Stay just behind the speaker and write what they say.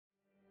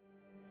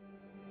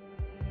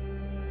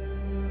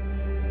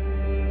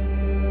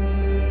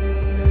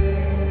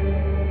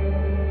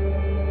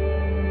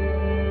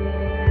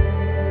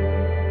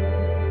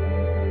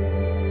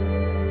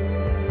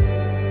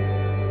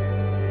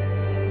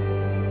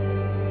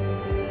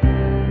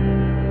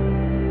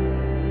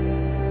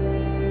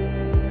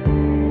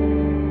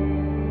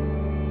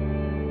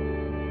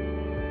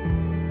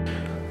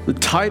The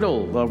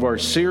title of our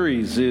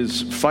series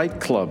is Fight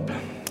Club.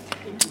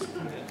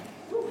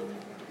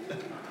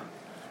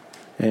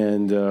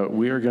 And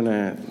we are going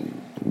to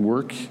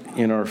work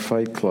in our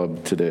Fight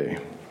Club today.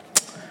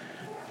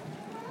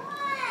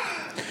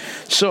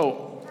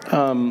 So,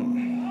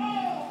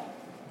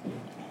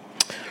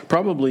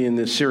 probably in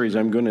this series,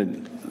 I'm going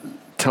to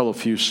tell a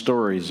few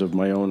stories of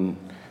my own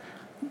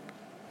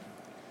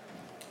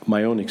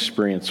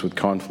experience with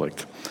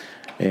conflict.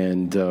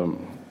 And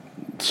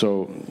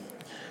so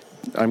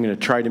I'm going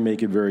to try to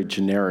make it very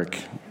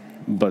generic,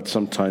 but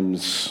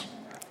sometimes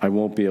I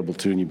won't be able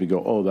to, and you'll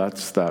go, oh,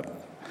 that's that.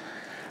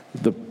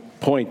 The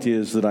point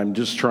is that I'm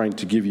just trying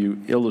to give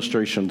you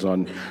illustrations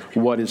on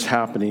what is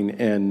happening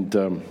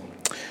and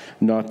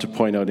not to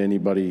point out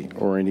anybody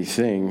or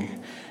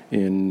anything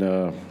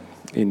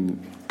in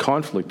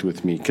conflict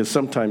with me, because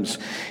sometimes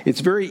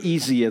it's very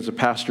easy as a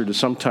pastor to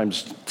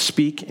sometimes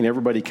speak and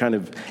everybody kind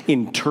of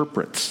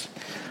interprets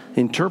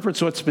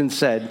what's been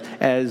said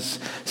as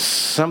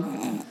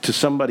to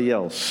somebody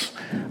else.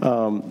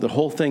 The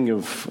whole thing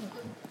of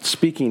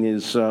speaking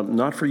is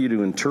not for you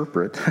to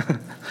interpret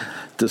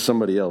to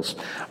somebody else,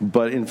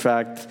 but in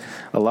fact,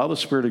 allow the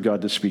Spirit of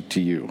God to speak to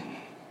you.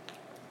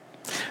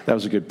 That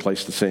was a good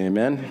place to say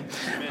amen.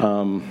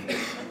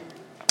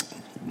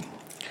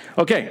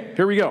 Okay,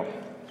 here we go.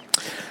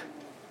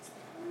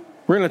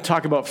 We're going to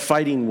talk about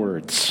fighting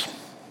words.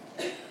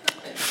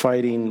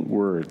 Fighting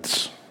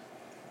words.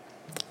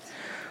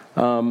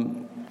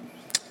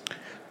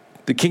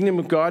 The kingdom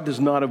of God does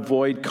not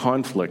avoid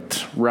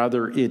conflict.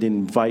 Rather, it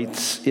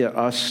invites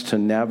us to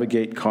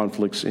navigate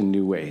conflicts in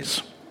new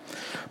ways,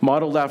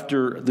 modeled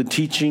after the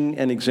teaching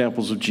and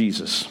examples of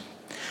Jesus.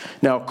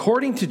 Now,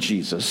 according to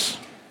Jesus,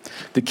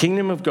 the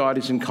kingdom of God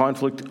is in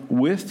conflict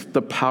with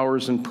the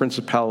powers and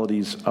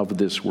principalities of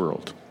this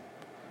world.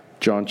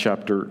 John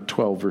chapter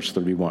 12, verse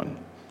 31.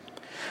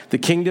 The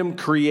kingdom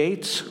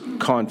creates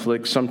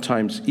conflict,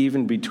 sometimes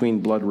even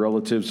between blood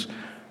relatives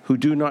who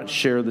do not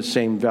share the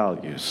same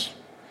values.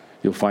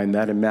 You'll find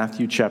that in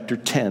Matthew chapter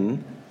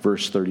 10,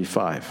 verse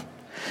 35.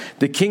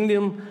 The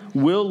kingdom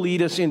will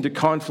lead us into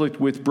conflict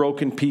with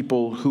broken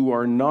people who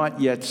are not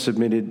yet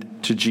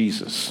submitted to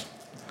Jesus.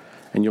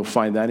 And you'll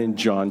find that in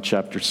John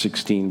chapter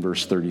 16,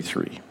 verse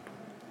 33.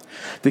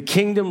 The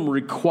kingdom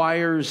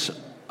requires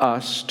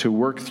us to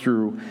work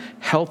through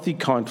healthy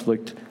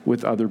conflict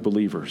with other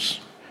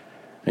believers.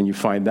 And you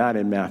find that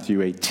in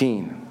Matthew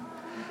 18.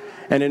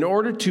 And in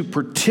order to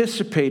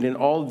participate in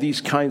all of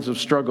these kinds of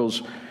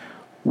struggles,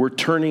 we're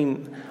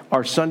turning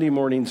our Sunday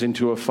mornings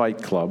into a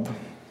fight club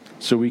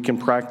so we can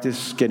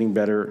practice getting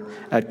better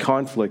at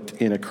conflict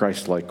in a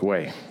Christ-like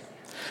way.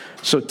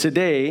 So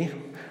today,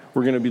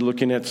 we're going to be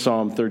looking at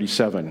Psalm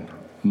 37,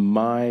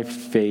 my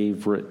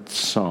favorite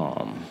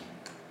psalm,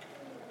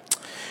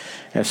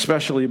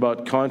 especially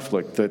about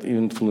conflict that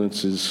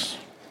influences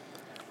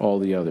all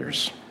the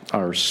others,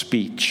 our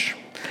speech.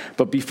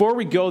 But before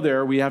we go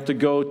there, we have to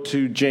go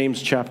to James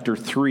chapter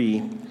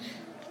 3,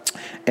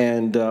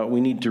 and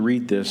we need to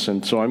read this.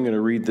 And so I'm going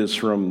to read this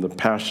from the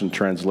Passion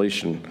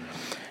Translation,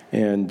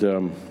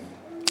 and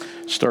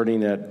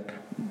starting at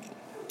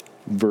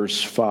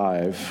verse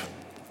 5.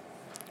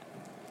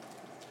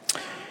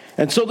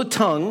 And so the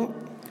tongue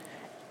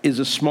is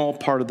a small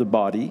part of the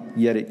body,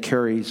 yet it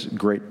carries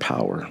great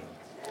power.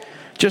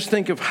 Just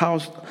think of how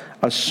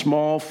a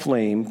small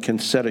flame can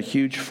set a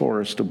huge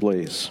forest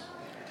ablaze.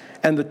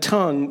 And the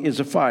tongue is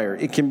a fire.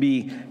 It can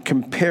be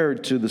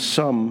compared to the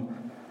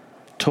sum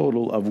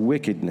total of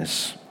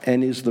wickedness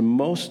and is the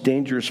most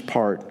dangerous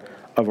part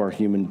of our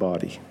human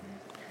body.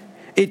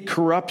 It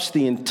corrupts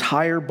the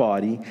entire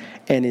body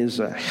and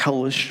is a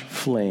hellish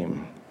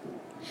flame.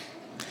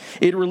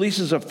 It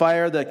releases a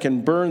fire that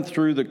can burn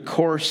through the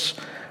course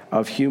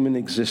of human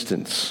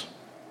existence.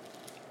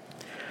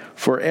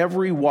 For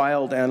every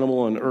wild animal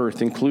on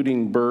earth,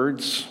 including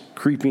birds,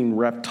 creeping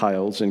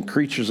reptiles, and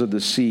creatures of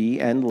the sea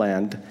and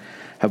land,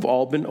 have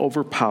all been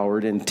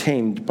overpowered and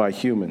tamed by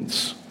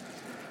humans.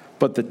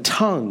 But the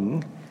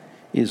tongue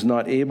is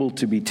not able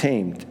to be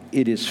tamed.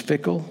 It is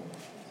fickle,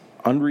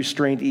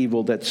 unrestrained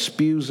evil that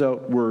spews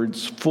out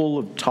words full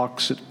of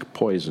toxic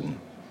poison.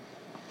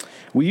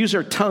 We use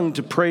our tongue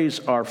to praise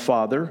our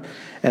Father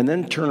and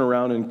then turn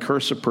around and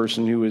curse a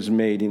person who is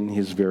made in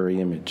his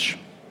very image.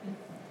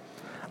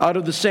 Out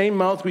of the same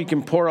mouth we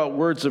can pour out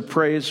words of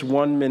praise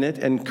 1 minute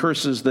and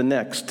curses the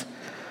next.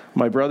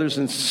 My brothers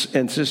and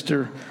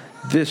sister,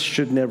 this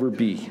should never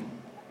be.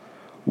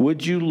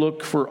 Would you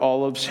look for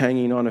olives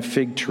hanging on a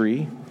fig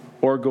tree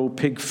or go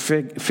pick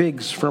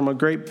figs from a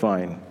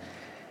grapevine?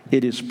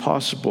 It is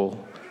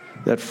possible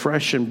that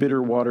fresh and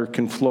bitter water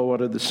can flow out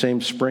of the same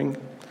spring.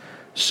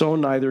 So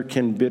neither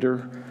can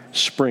bitter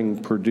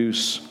spring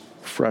produce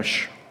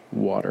fresh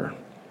water.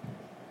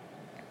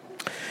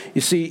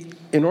 You see,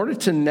 in order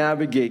to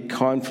navigate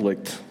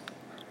conflict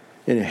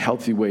in a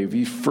healthy way,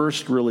 we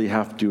first really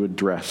have to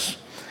address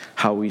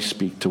how we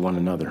speak to one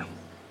another.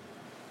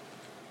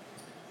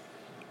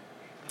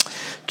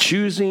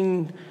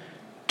 Choosing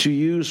to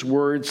use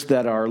words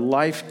that are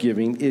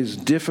life-giving is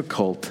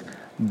difficult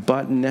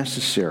but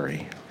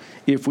necessary.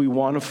 if we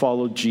want to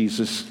follow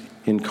Jesus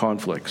in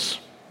conflicts.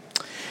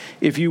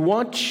 If you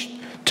want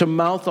to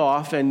mouth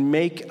off and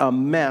make a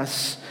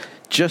mess,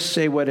 just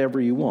say whatever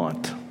you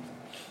want.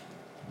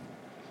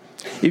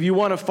 If you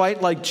want to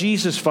fight like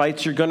Jesus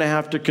fights, you're going to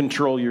have to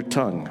control your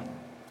tongue.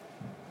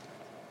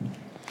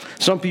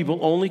 Some people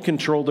only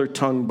control their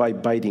tongue by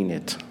biting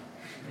it.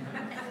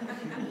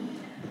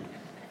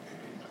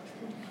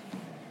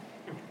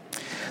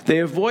 They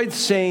avoid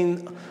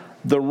saying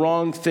the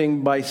wrong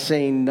thing by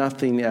saying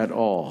nothing at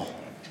all.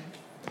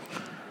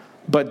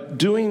 But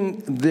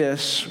doing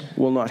this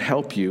will not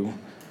help you.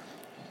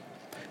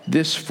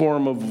 This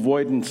form of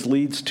avoidance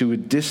leads to a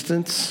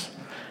distance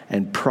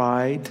and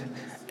pride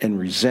and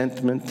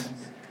resentment.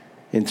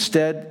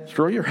 Instead,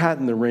 throw your hat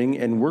in the ring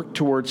and work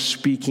towards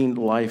speaking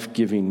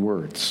life-giving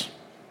words.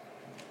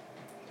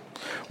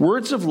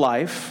 Words of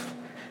life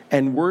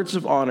and words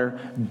of honor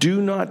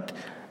do not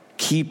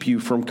keep you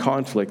from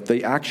conflict.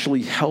 They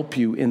actually help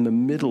you in the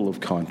middle of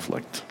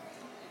conflict.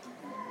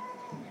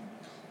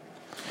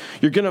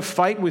 You're going to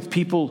fight with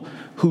people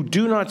who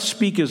do not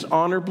speak as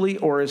honorably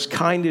or as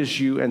kind as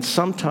you, and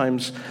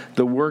sometimes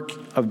the work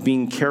of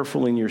being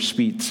careful in your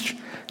speech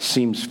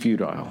seems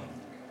futile.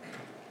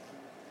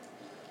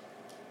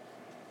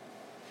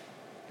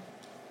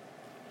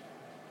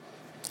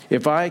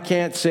 If I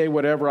can't say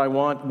whatever I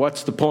want,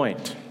 what's the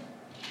point?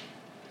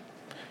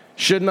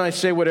 Shouldn't I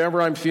say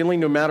whatever I'm feeling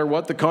no matter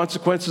what the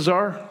consequences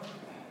are?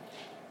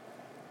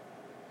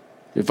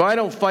 If I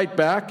don't fight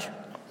back,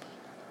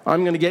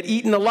 I'm going to get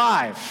eaten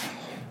alive.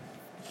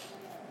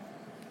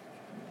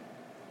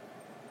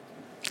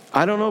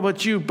 I don't know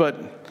about you,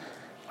 but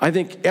I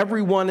think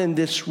everyone in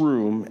this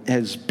room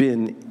has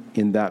been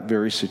in that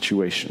very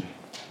situation.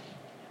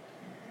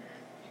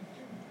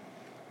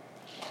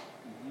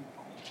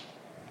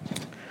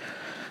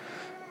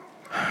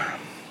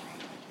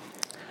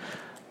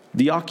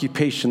 The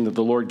occupation that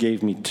the Lord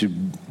gave me to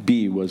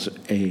be was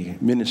a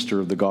minister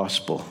of the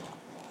gospel.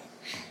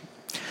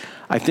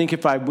 I think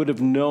if I would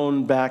have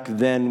known back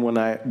then what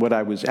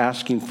I was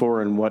asking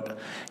for and what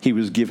he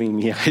was giving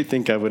me, I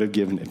think I would have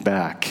given it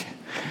back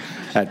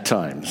at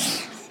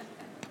times.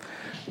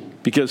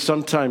 Because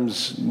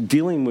sometimes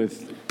dealing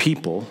with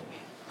people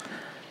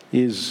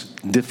is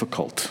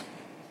difficult.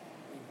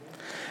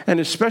 And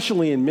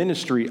especially in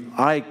ministry,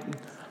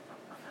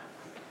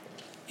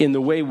 in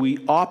the way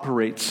we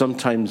operate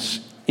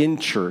sometimes in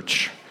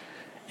church,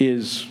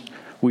 is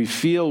we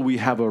feel we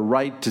have a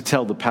right to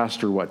tell the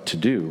pastor what to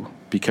do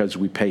because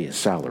we pay his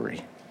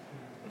salary.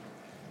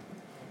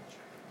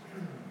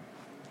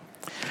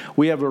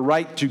 We have a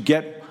right to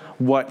get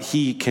what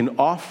he can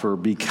offer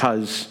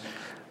because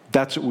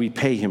that's what we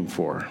pay him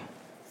for.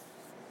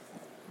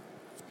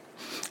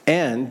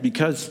 And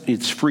because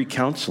it's free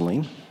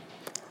counseling,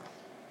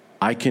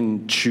 I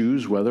can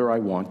choose whether I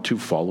want to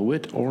follow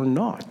it or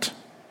not.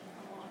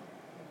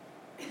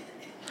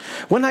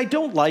 When I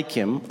don't like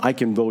him, I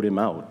can vote him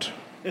out.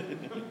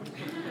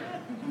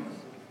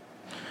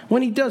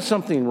 When he does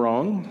something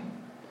wrong,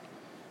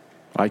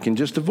 I can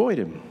just avoid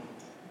him.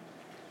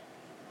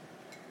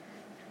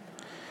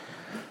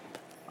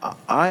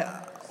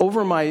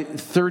 Over my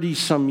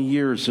 30-some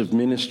years of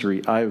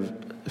ministry, I've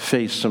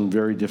faced some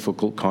very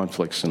difficult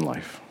conflicts in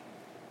life.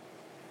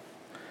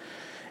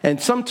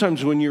 And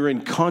sometimes when you're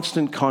in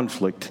constant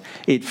conflict,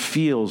 it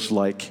feels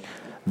like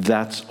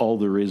that's all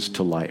there is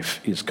to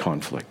life, is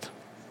conflict.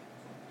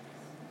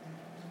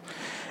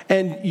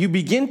 And you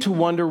begin to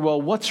wonder,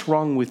 well, what's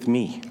wrong with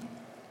me?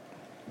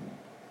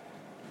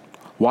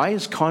 Why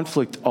is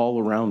conflict all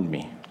around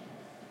me?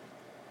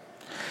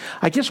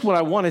 I guess what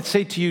I want to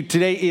say to you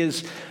today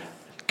is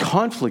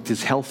conflict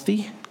is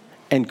healthy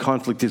and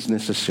conflict is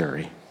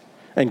necessary.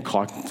 And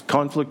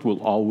conflict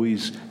will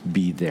always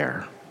be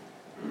there.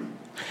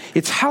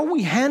 It's how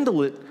we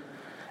handle it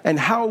and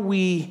how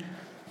we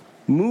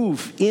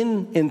move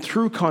in and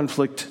through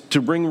conflict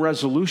to bring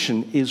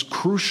resolution is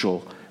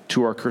crucial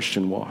to our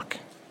Christian walk.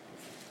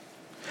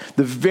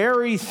 The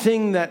very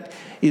thing that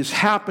is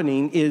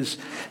happening is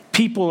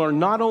people are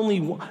not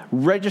only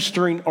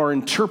registering or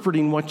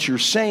interpreting what you're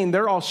saying,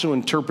 they're also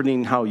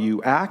interpreting how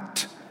you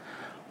act,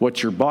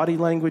 what your body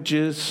language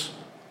is,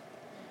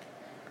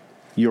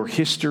 your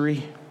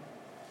history,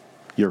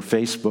 your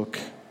Facebook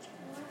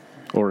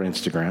or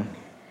Instagram,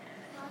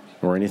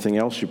 or anything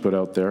else you put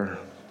out there.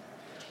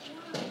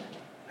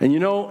 And you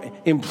know,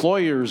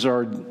 employers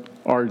are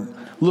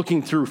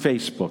looking through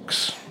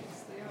Facebooks.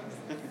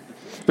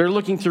 They're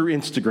looking through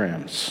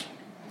Instagrams.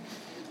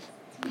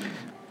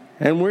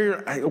 And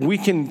we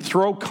can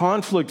throw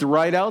conflict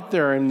right out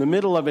there in the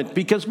middle of it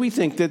because we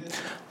think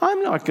that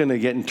I'm not going to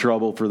get in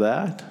trouble for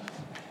that.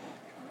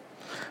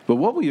 But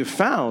what we have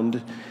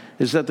found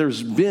is that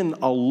there's been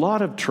a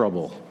lot of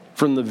trouble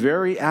from the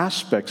very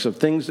aspects of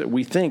things that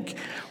we think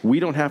we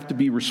don't have to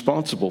be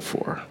responsible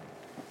for.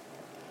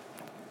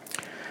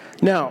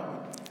 Now,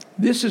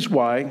 this is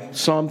why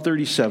Psalm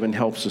 37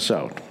 helps us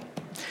out.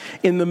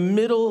 In the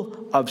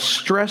middle of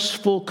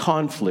stressful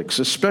conflicts,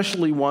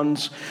 especially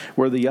ones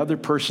where the other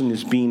person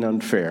is being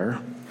unfair,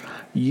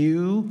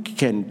 you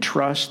can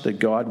trust that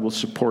God will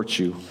support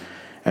you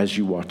as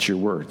you watch your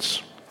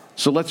words.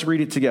 So let's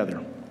read it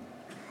together.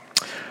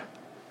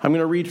 I'm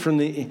going to read from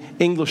the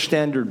English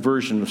Standard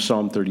Version of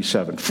Psalm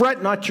 37.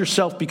 Fret not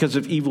yourself because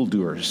of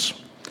evildoers.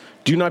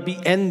 Do not be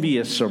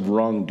envious of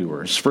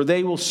wrongdoers, for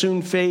they will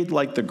soon fade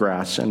like the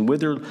grass and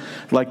wither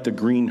like the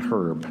green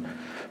herb.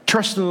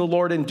 Trust in the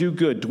Lord and do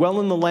good. Dwell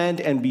in the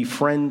land and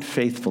befriend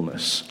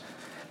faithfulness.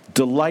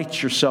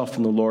 Delight yourself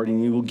in the Lord,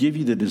 and he will give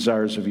you the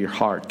desires of your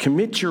heart.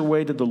 Commit your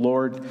way to the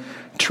Lord.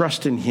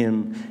 Trust in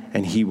him,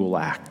 and he will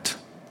act.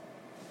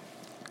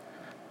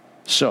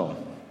 So,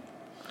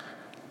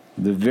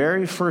 the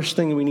very first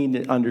thing we need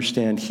to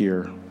understand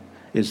here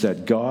is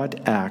that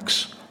God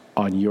acts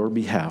on your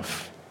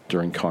behalf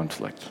during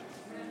conflict.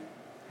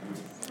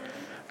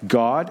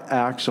 God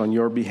acts on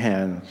your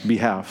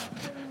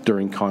behalf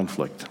during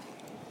conflict.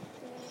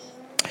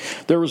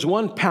 There was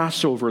one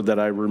Passover that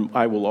I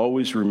will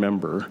always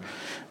remember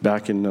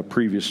back in the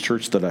previous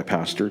church that I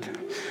pastored.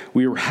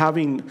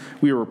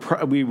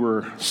 We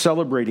were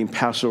celebrating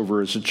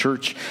Passover as a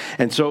church,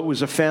 and so it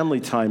was a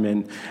family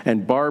time,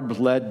 and Barb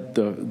led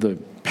the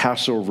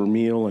Passover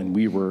meal, and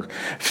we were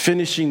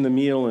finishing the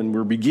meal, and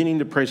we're beginning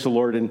to praise the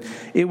Lord, and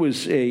it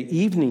was a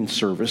evening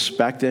service.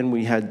 Back then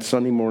we had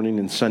Sunday morning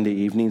and Sunday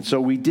evening,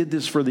 so we did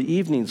this for the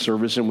evening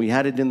service, and we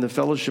had it in the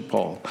fellowship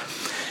hall.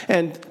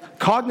 And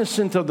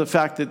cognizant of the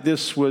fact that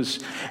this was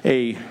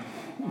a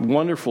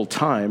wonderful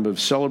time of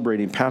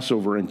celebrating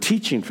Passover and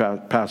teaching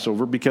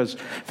Passover because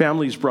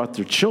families brought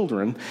their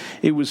children,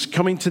 it was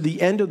coming to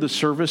the end of the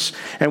service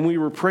and we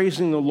were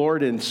praising the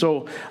Lord. And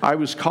so I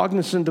was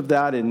cognizant of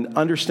that and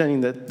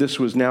understanding that this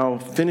was now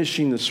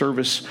finishing the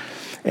service,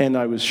 and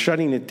I was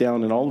shutting it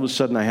down, and all of a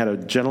sudden I had a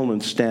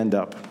gentleman stand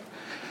up,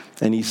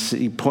 and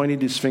he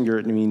pointed his finger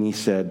at me and he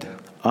said,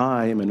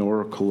 "I am an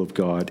oracle of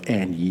God,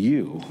 and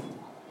you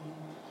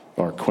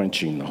are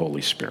quenching the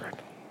Holy Spirit."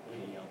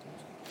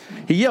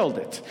 He yelled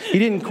it. He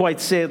didn't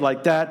quite say it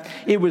like that.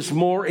 It was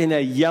more in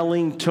a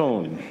yelling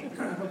tone.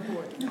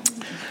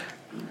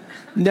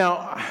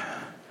 Now,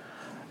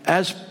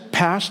 as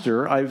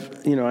pastor,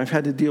 I've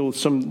had to deal with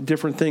some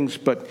different things,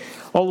 but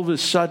all of a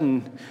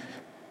sudden,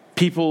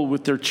 people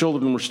with their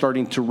children were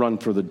starting to run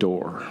for the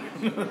door.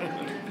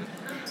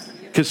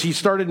 Because he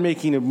started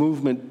making a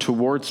movement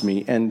towards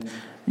me, and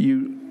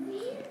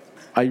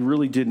I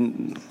really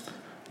didn't,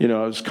 I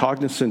was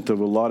cognizant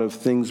of a lot of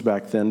things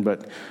back then,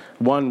 but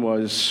one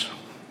was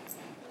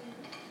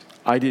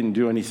I didn't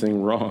do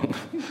anything wrong,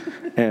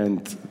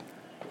 and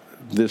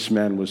this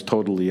man was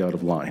totally out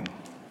of line.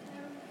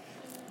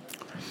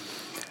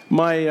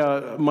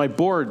 My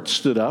board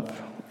stood up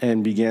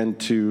and began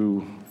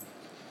to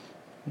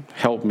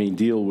help me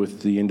deal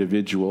with the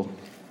individual,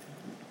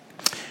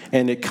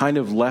 and it kind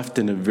of left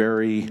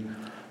in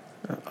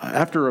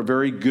after a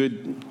very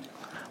good,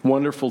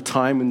 wonderful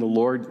time in the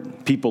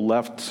Lord, people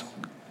left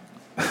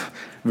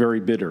very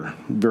bitter,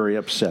 very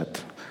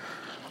upset.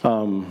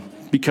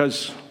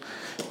 Because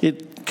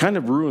it kind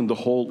of ruined the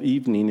whole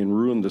evening and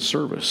ruined the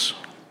service.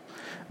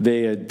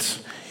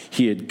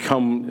 He had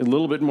come a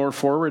little bit more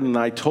forward, and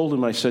I told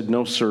him, I said,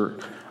 "No, sir,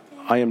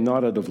 I am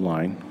not out of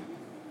line,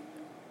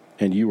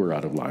 and you are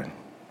out of line."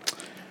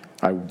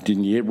 I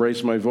didn't yet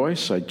raise my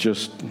voice. I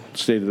just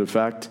stated the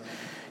fact.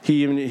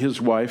 He and his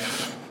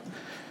wife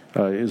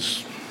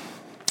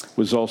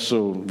was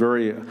also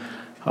very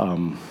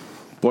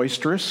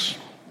boisterous.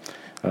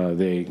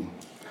 They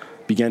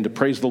began to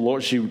praise the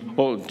Lord.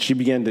 She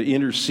began to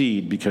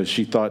intercede because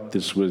she thought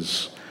this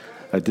was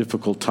a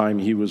difficult time.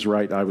 He was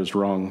right, I was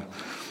wrong.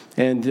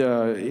 And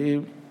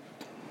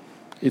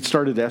it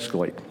started to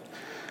escalate.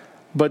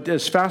 But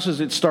as fast as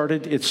it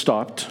started, it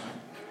stopped,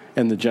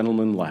 and the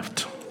gentleman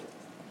left.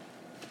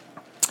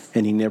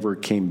 And he never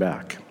came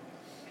back.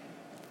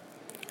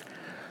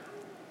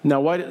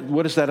 Now,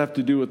 what does that have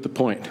to do with the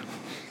point?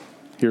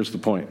 Here's the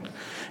point.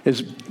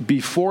 Is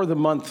before the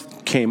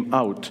month came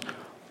out,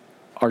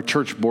 our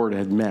church board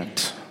had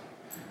met,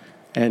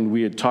 and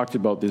we had talked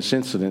about this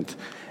incident,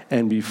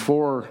 and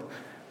before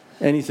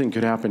anything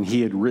could happen,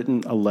 he had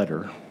written a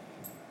letter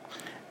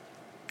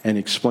and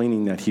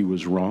explaining that he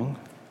was wrong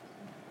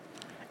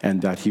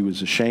and that he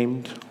was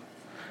ashamed,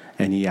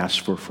 and he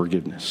asked for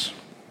forgiveness.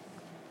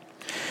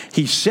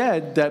 He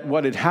said that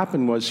what had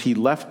happened was he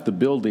left the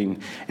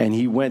building and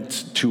he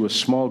went to a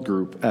small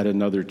group at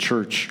another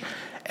church,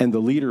 and the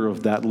leader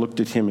of that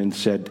looked at him and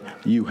said,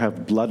 "You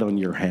have blood on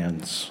your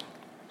hands.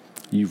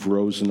 You've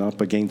risen up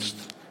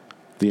against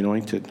the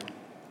anointed,"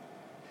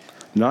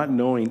 not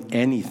knowing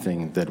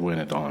anything that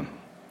went on.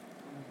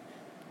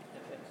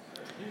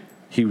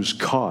 He was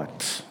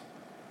caught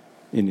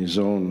in his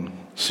own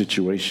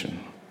situation.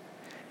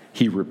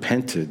 He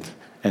repented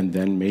and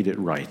then made it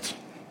right.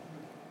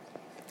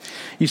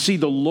 You see,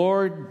 the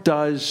Lord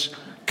does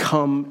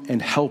come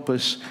and help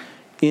us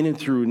in and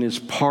through, and is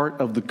part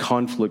of the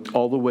conflict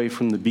all the way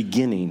from the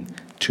beginning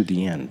to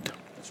the end.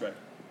 That's right.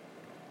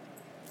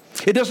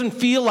 It doesn't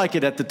feel like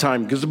it at the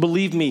time, because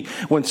believe me,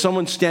 when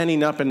someone's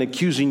standing up and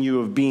accusing you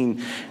of being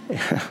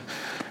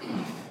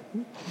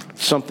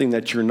something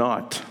that you're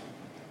not,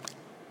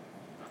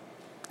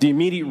 The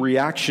immediate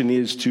reaction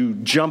is to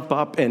jump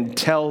up and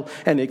tell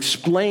and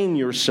explain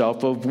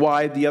yourself of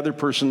why the other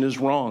person is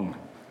wrong.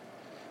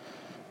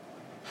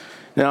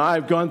 Now,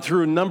 I've gone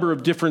through a number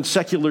of different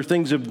secular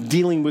things of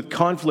dealing with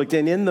conflict,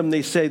 and in them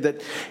they say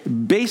that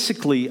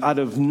basically out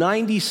of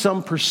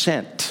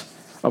 90-some%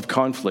 of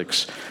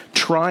conflicts,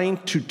 trying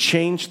to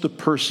change the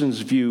person's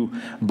view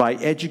by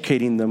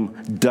educating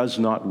them does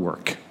not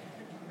work.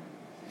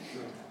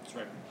 That's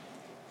right.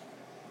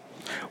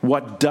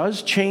 What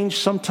does change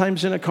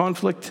sometimes in a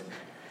conflict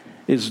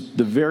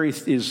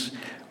is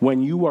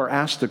when you are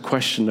asked a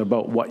question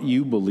about what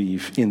you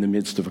believe in the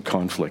midst of a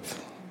conflict.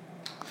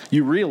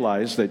 You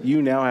realize that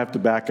you now have to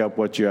back up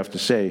what you have to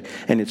say,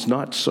 and it's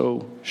not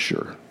so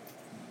sure.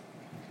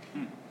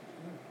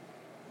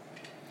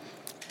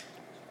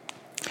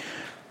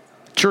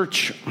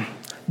 Church,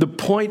 the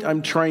point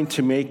I'm trying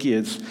to make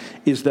is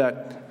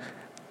that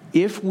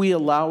if we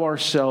allow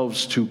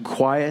ourselves to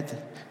quiet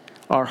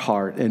our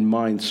heart and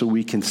mind so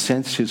we can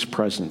sense His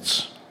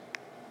presence,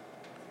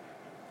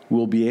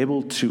 we'll be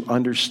able to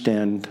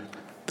understand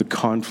the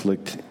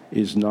conflict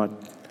is not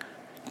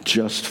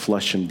just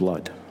flesh and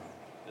blood.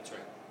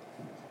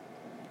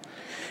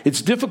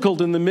 It's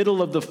difficult in the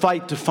middle of the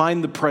fight to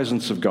find the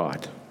presence of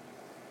God.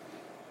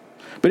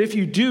 But if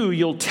you do,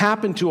 you'll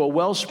tap into a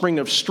wellspring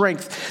of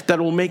strength that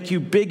will make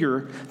you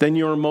bigger than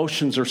your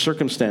emotions or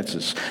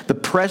circumstances. The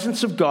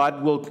presence of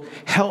God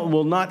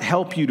will not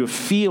help you to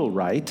feel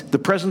right. The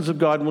presence of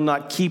God will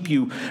not keep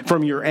you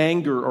from your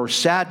anger or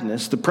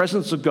sadness. The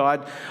presence of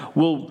God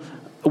will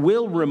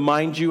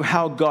remind you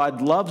how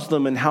God loves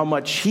them and how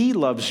much He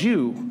loves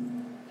you.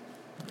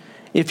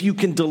 If you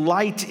can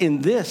delight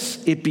in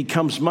this, it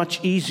becomes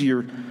much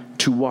easier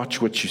to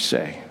watch what you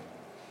say.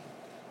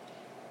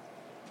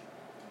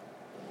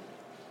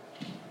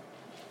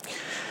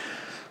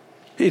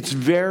 It's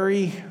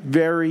very,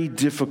 very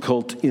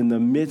difficult in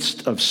the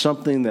midst of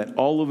something that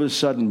all of a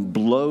sudden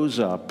blows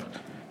up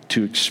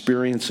to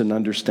experience and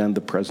understand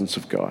the presence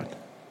of God.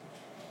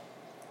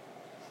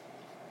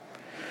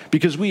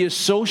 Because we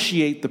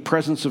associate the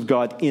presence of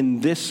God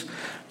in this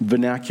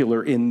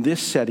vernacular, in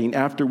this setting,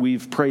 after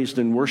we've praised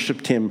and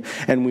worshiped Him,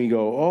 and we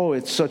go, oh,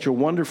 it's such a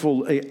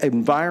wonderful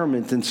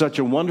environment and such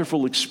a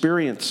wonderful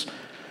experience.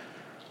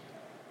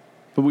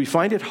 But we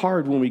find it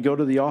hard when we go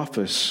to the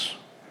office,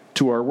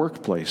 to our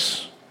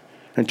workplace,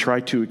 and try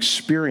to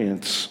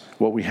experience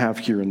what we have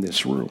here in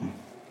this room.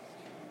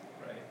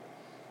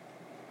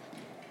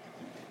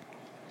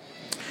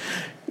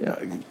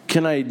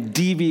 Can I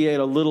deviate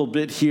a little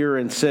bit here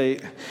and say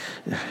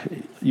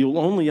you'll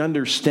only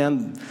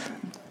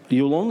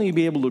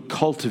be able to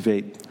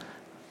cultivate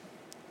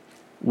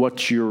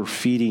what you're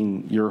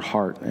feeding your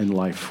heart and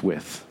life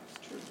with.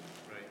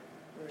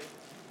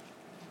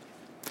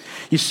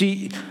 You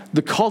see,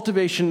 the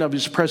cultivation of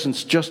His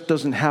presence just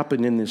doesn't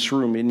happen in this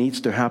room. It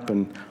needs to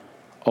happen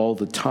all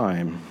the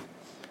time,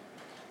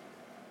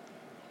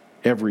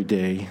 every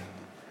day,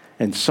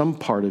 and some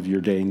part of your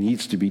day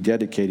needs to be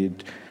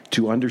dedicated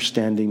to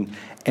understanding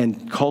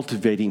and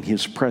cultivating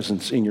His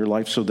presence in your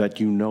life so that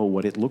you know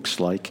what it looks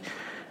like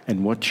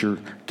and what you're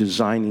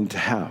designing to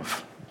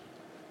have.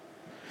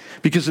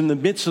 Because in the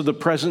midst of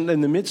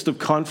in the midst of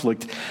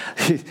conflict,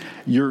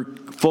 your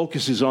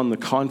focus is on the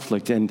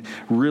conflict, and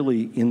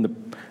really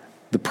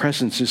the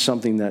presence is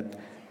something that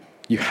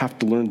you have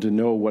to learn to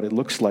know what it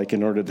looks like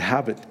in order to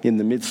have it in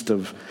the midst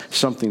of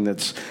something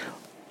that's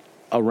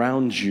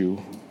around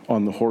you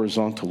on the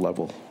horizontal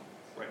level.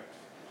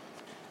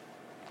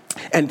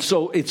 And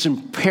so it's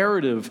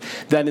imperative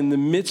that in the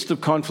midst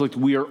of conflict,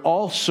 we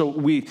realize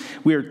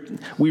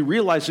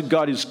that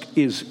God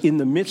is in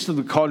the midst of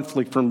the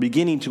conflict from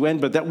beginning to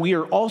end, but that we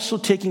are also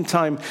taking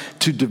time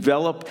to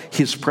develop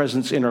His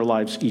presence in our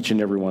lives each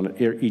and every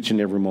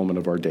moment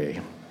of our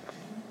day.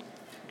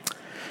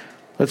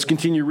 Let's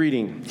continue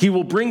reading. He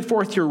will bring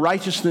forth your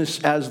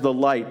righteousness as the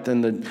light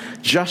and the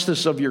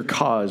justice of your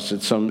cause.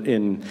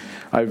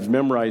 I've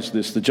memorized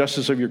this. The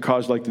justice of your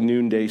cause like the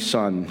noonday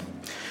sun.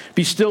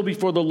 Be still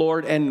before the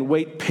Lord and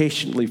wait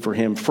patiently for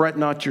Him. Fret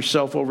not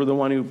yourself over the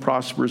one who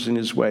prospers in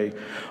his way,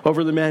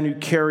 over the man who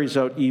carries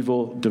out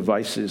evil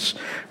devices.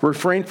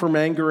 Refrain from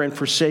anger and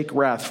forsake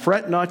wrath.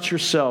 Fret not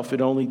yourself, it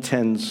only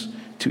tends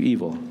to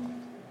evil.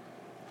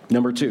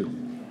 Number 2,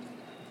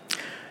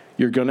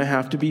 you're going to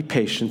have to be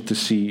patient to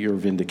see your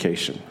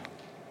vindication.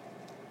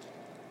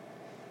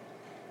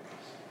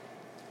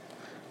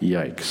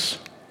 Yikes.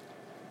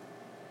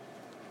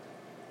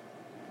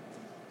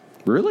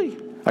 Really?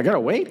 I got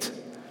to wait?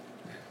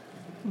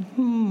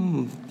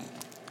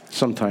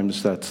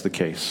 Sometimes that's the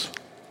case.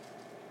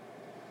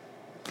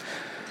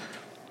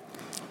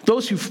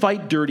 Those who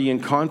fight dirty in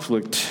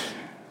conflict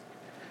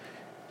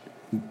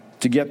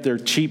to get their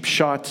cheap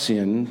shots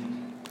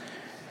in,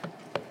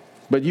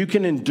 but you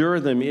can endure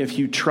them if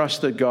you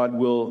trust that God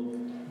will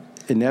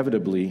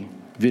inevitably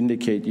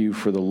vindicate you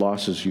for the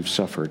losses you've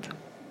suffered.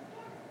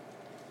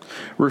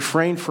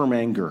 Refrain from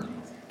anger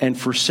and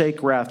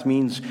forsake wrath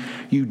means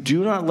you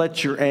do not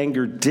let your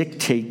anger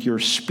dictate your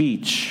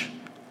speech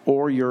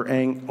or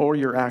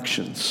your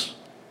actions.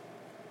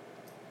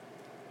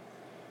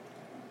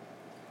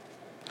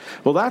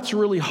 Well, that's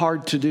really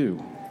hard to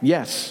do.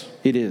 Yes,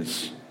 it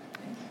is.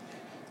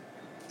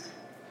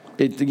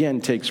 It,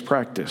 again, takes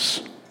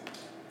practice.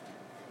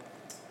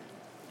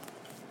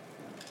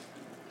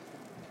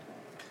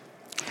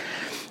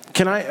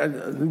 Can I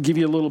give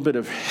you a little bit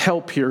of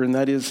help here? And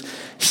that is,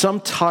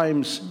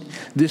 sometimes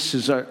this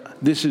is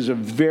a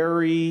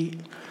very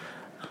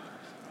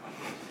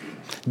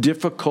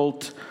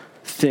difficult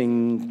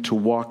thing to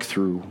walk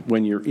through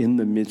when you're in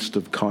the midst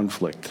of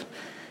conflict.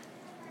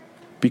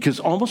 Because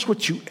almost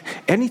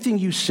anything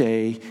you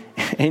say,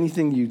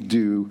 anything you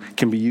do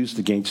can be used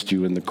against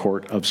you in the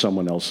court of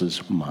someone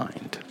else's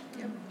mind.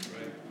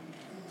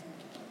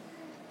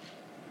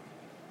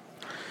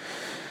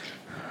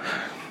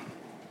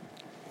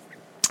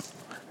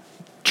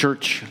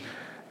 Church,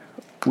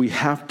 we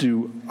have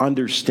to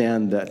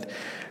understand that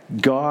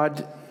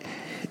God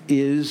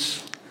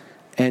is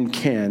and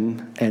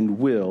can and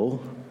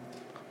will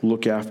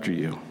look after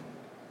you.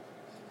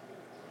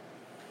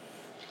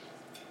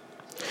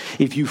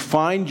 If you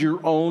find your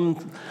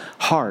own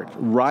heart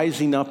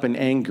rising up in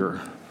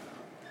anger,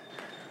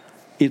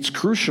 it's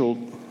crucial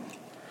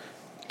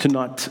to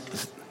not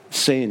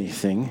say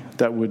anything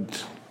that would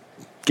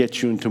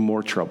get you into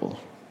more trouble.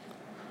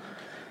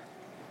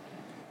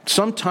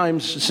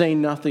 Sometimes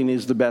saying nothing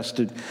is the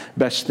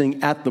best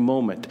thing at the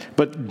moment,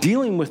 but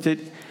dealing with it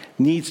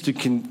needs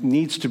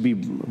to be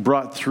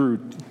brought through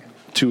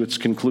to its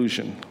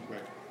conclusion.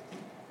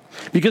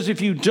 Because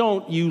if you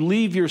don't, you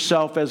leave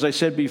yourself, as I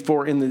said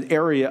before, in the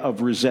area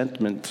of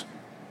resentment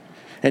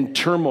and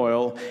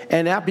turmoil,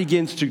 and that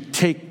begins to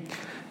take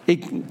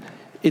it.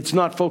 It's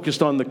not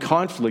focused on the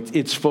conflict,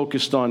 it's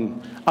focused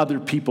on other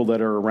people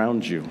that are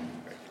around you.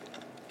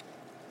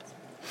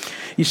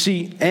 You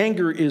see,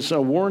 anger is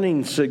a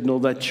warning signal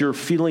that you're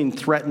feeling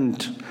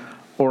threatened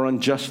or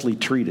unjustly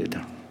treated.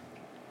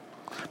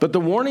 But the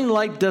warning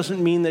light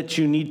doesn't mean that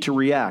you need to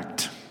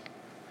react.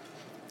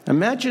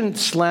 Imagine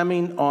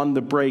slamming on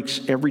the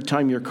brakes every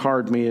time your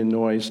car made a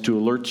noise to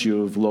alert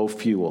you of low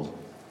fuel.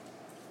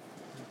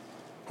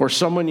 Or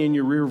someone in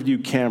your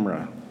rearview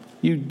camera.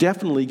 You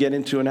definitely get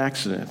into an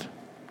accident.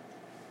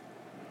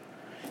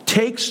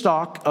 Take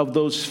stock of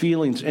those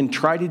feelings and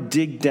try to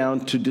dig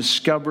down to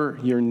discover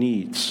your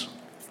needs.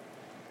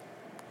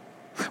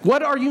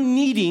 What are you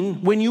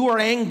needing when you are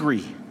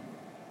angry?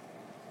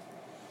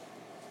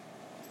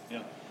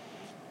 Yeah.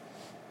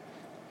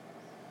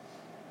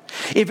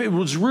 If it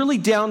was really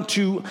down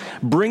to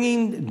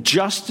bringing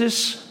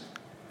justice,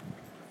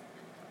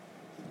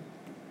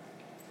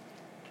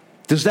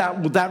 would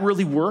that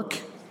really work?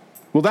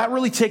 Will that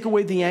really take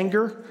away the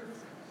anger?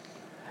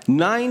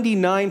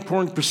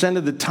 99%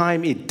 of the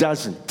time, it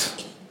doesn't.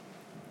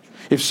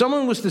 If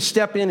someone was to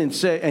step in and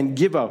say and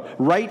give a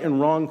right and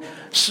wrong,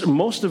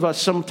 most of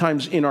us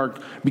sometimes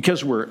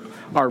because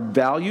our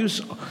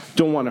values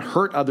don't want to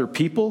hurt other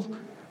people,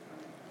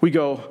 we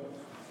go,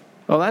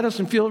 "Oh, that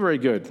doesn't feel very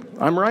good.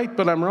 I'm right,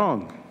 but I'm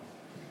wrong."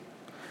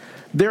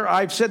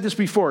 I've said this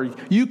before.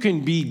 You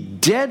can be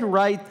dead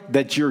right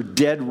that you're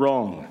dead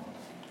wrong.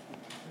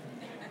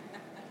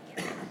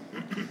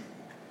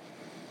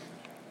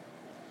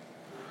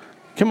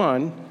 Come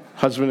on,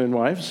 husband and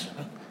wives,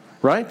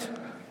 right?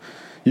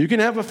 You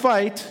can have a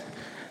fight,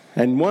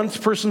 and one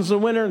person's the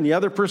winner and the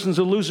other person's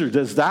a loser.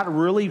 Does that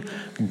really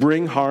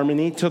bring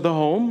harmony to the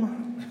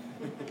home?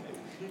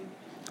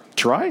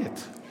 Try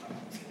it.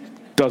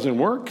 Doesn't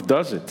work,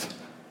 does it?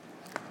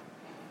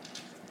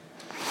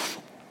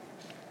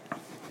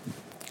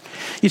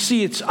 You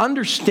see, it's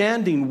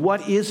understanding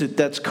what is it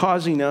that's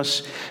causing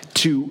us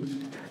to,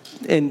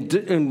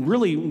 and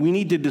really we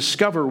need to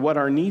discover what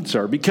our needs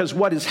are. Because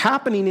what is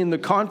happening in the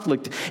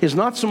conflict is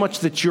not so much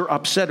that you're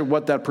upset at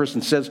what that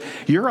person says,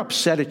 you're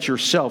upset at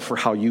yourself for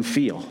how you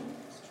feel.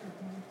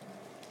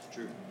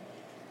 True.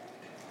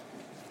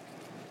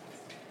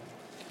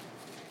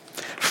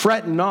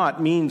 Fret not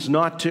means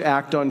not to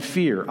act on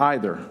fear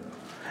either.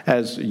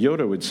 As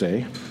Yoda would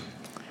say,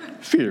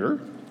 fear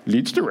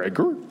leads to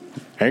anger,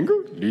 anger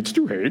leads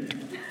to hate,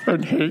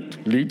 and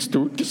hate leads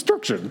to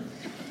destruction.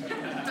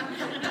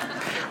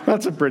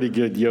 That's a pretty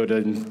good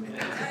Yoda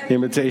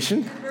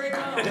imitation.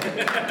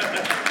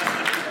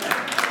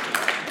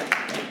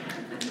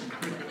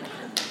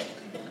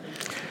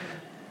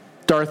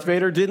 Darth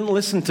Vader didn't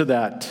listen to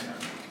that,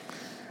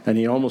 and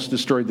he almost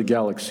destroyed the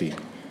galaxy.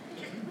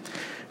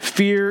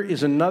 Fear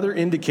is another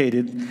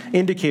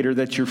indicator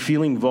that you're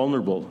feeling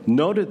vulnerable.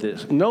 Note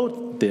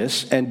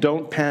this, and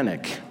don't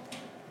panic.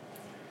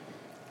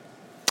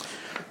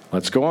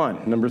 Let's go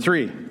on. Number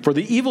 3. For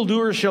the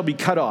evildoers shall be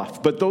cut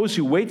off, but those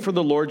who wait for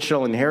the Lord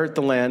shall inherit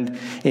the land.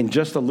 In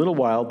just a little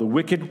while, the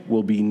wicked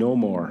will be no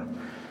more.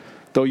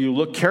 Though you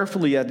look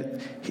carefully at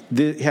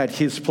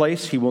his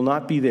place, he will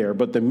not be there.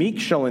 But the meek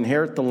shall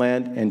inherit the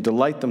land and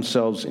delight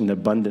themselves in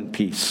abundant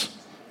peace.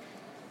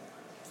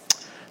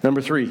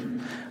 Number 3.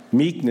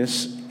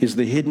 Meekness is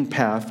the hidden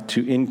path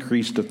to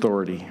increased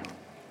authority.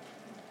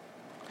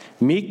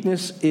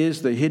 Meekness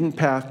is the hidden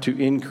path to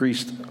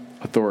increased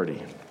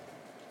authority.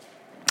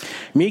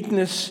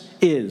 Meekness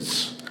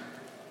is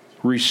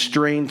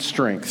restrained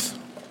strength.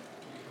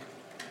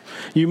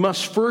 You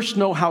must first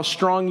know how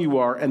strong you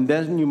are, and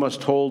then you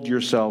must hold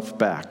yourself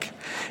back.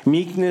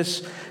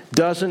 Meekness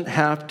doesn't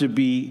have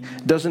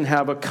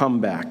a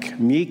comeback.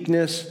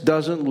 Meekness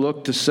doesn't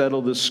look to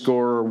settle the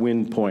score or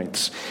win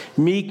points.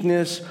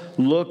 Meekness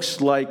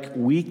looks like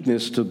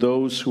weakness to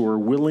those who are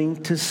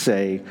willing to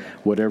say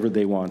whatever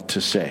they want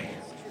to say.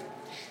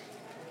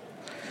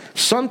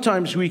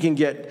 Sometimes we can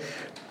get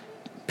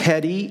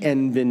petty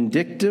and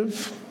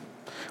vindictive.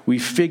 We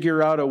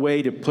figure out a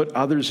way to put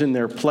others in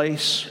their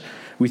place.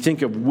 We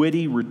think of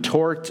witty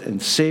retort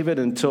and save it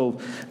until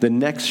the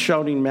next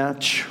shouting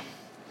match.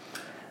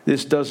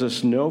 This does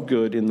us no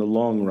good in the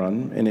long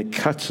run, and it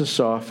cuts us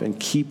off and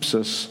keeps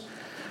us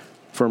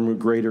from a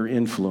greater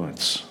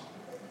influence.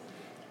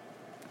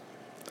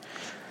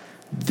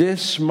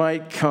 This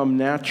might come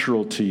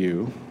natural to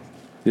you.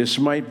 This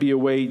might be a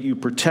way you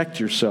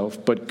protect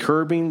yourself, but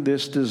curbing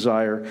this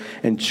desire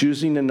and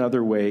choosing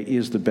another way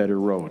is the better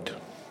road.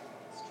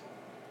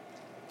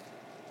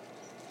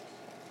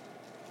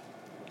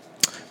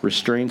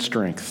 Restrained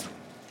strength.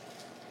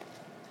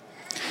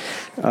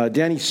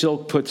 Danny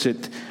Silk puts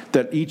it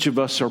that each of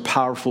us are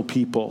powerful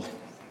people.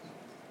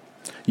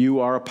 You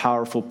are a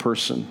powerful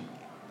person.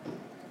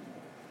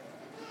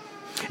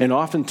 And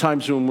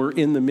oftentimes when we're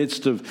in the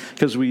midst of,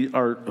 because we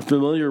are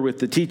familiar with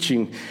the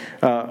teaching,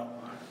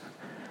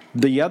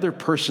 the other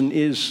person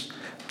is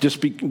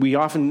we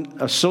often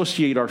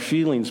associate our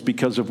feelings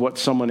because of what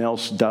someone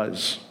else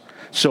does.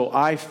 So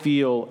I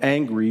feel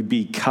angry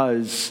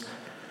because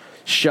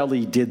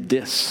Shelley did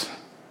this.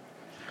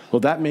 Well,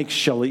 that makes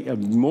Shelley a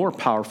more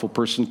powerful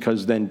person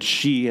because then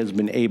she has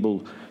been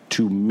able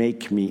to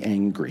make me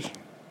angry.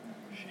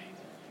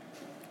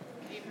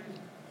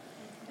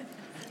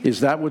 Is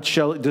that what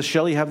Shelley, does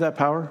Shelley have that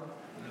power?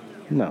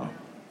 No.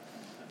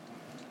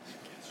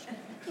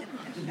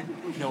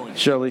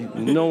 Shelley,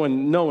 no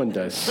one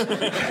does.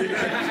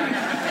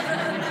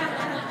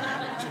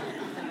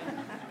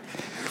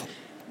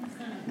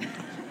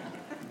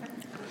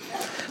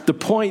 The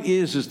point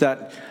is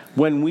that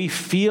when we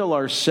feel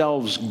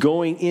ourselves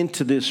going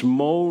into this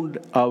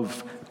mode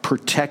of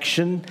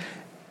protection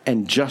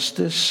and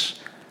justice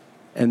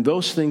and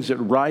those things that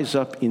rise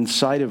up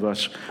inside of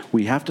us,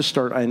 we have to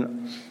start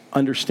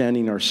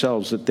understanding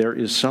ourselves that there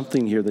is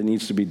something here that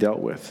needs to be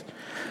dealt with.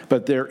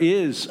 But there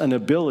is an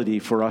ability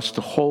for us to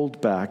hold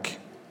back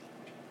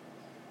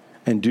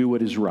and do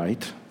what is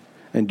right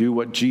and do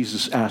what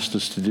Jesus asked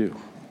us to do.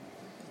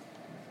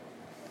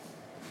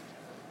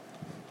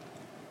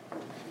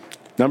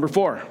 Number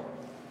 4.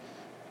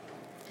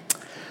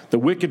 The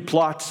wicked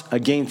plots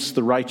against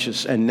the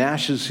righteous and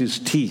gnashes his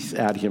teeth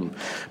at him.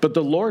 But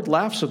the Lord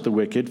laughs at the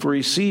wicked, for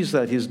he sees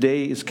that his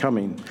day is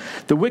coming.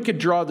 The wicked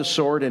draw the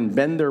sword and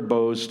bend their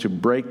bows to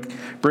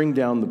bring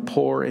down the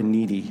poor and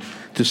needy,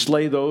 to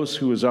slay those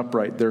who is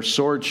upright. Their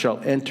sword shall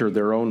enter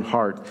their own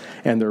heart,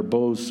 and their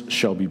bows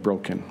shall be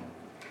broken.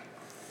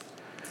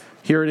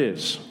 Here it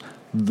is.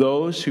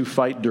 Those who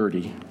fight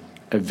dirty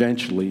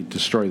eventually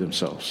destroy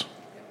themselves.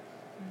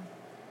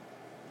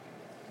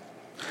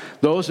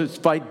 Those that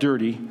fight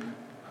dirty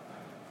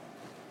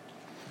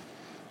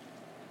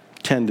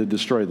tend to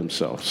destroy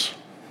themselves,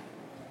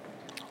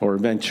 or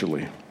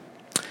eventually.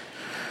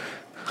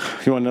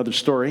 You want another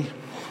story?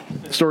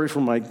 Story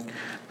from my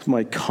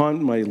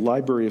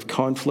library of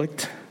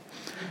conflict.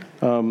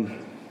 When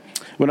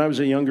I was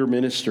a younger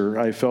minister,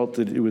 I felt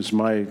that it was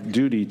my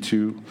duty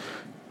to,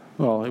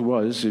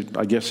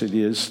 I guess it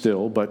is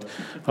still, but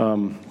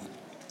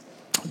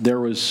there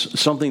was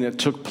something that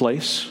took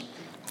place.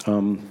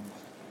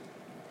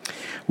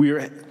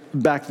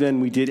 Back then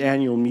we did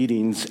annual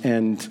meetings,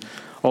 and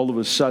all of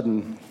a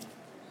sudden,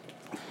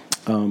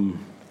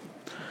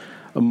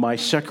 my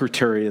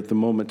secretary at the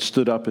moment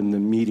stood up in the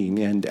meeting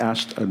and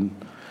asked a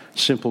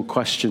simple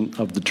question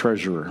of the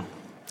treasurer.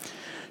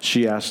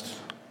 She asked,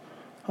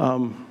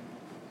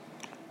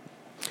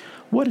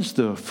 what is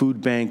the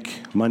food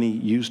bank money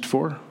used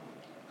for?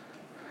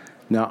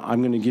 Now,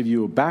 I'm going to give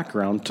you a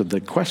background to the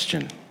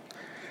question.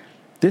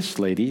 This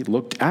lady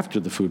looked after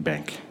the food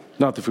bank.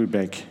 Not the food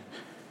bank.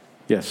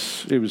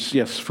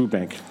 Food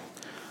bank.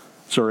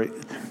 Sorry.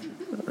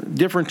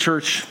 Different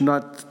church,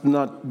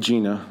 not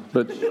Gina,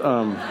 but,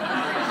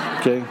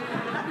 okay.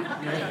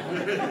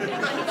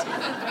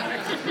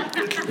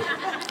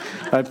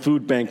 I have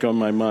food bank on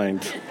my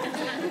mind.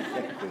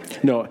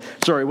 No,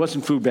 sorry, it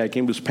wasn't food bank,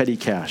 it was petty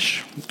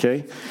cash,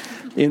 okay?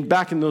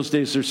 Back in those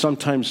days, there's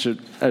sometimes,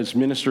 as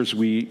ministers,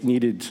 we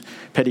needed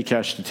petty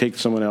cash to take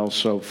someone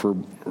else out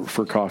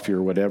for coffee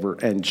or whatever,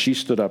 and she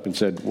stood up and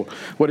said, well,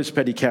 what is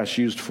petty cash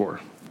used for?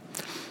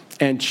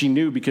 And she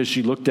knew, because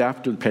she looked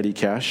after the petty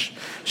cash,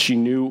 she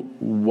knew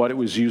what it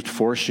was used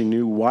for, she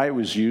knew why it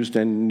was used,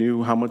 and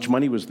knew how much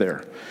money was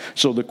there.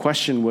 So the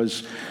question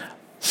was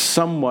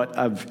somewhat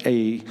of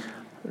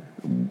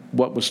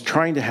what was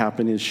trying to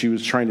happen is she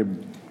was trying to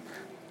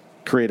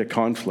create a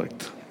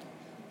conflict.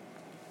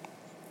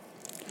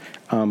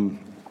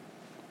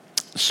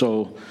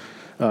 So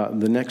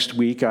the next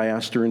week I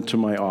asked her into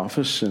my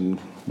office, and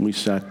we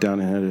sat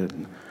down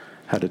and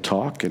had a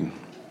talk, and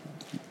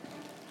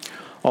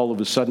all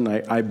of a sudden,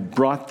 I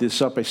brought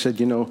this up. I said,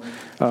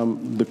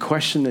 the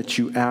question that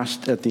you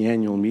asked at the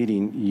annual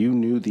meeting, you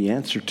knew the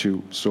answer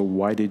to, so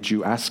why did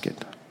you ask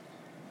it?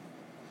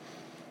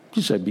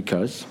 She said,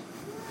 because.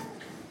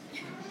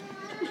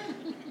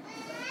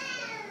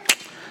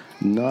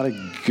 Not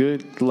a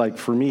good,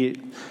 for me,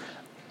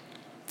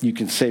 you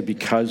can say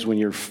because when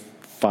you're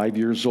 5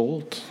 years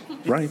old,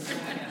 right?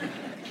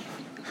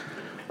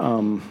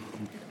 And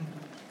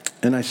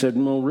I said,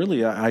 well,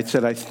 really, I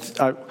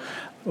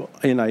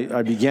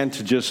began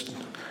to just,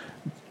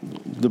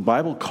 the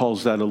Bible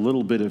calls that a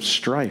little bit of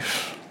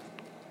strife.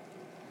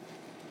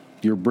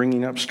 You're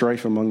bringing up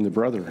strife among the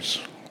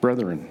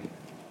brethren.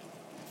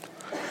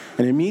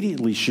 And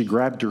immediately she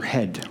grabbed her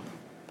head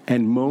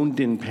and moaned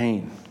in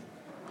pain.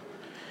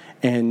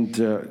 And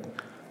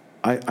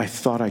I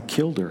thought I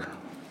killed her.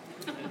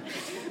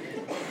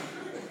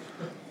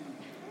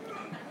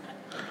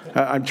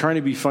 I'm trying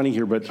to be funny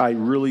here, but I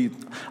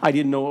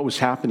didn't know what was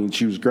happening.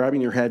 She was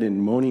grabbing her head and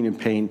moaning in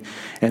pain,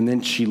 and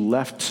then she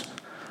left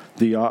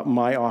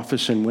my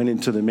office and went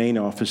into the main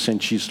office,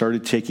 and she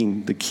started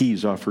taking the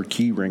keys off her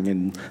key ring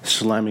and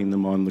slamming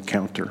them on the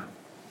counter.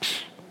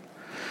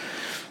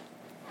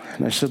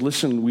 And I said,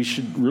 listen, we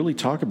should really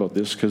talk about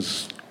this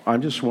because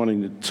I'm just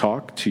wanting to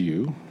talk to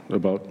you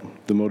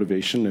about the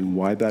motivation and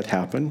why that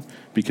happened,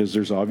 because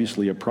there's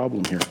obviously a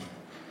problem here.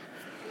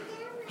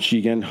 She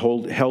again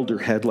held her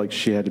head like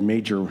she had a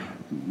major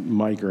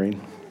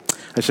migraine.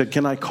 I said,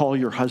 can I call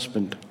your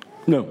husband?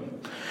 No.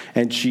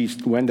 And she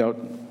went out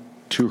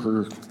to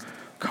her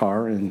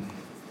car and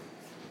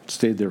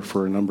stayed there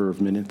for a number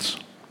of minutes.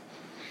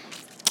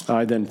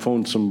 I then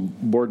phoned some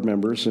board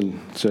members and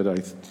said, I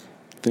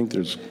think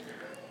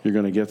you're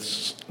going to get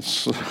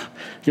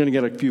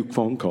a few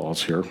phone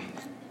calls here.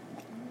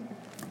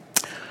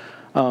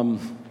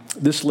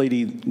 This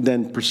lady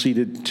then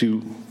proceeded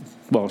to,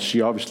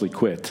 she obviously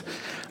quit.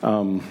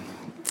 And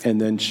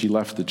then she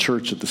left the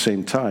church at the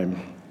same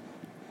time.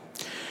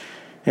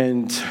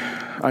 And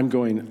I'm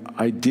going,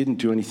 I didn't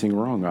do anything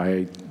wrong.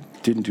 I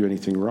didn't do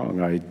anything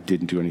wrong. I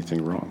didn't do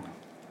anything wrong.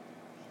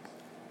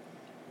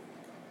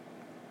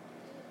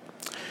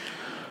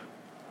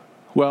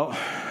 Well,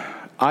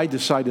 I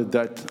decided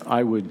that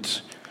I would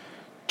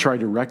try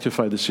to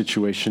rectify the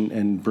situation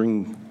and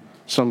bring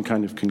some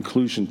kind of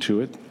conclusion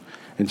to it.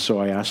 And so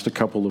I asked a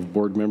couple of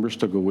board members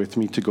to go with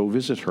me to go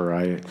visit her.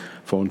 I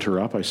phoned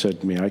her up. I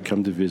said, may I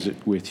come to visit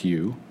with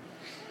you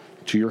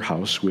to your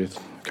house with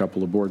a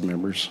couple of board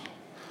members?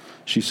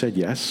 She said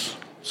yes.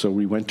 So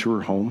we went to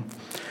her home.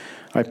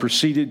 I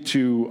proceeded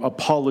to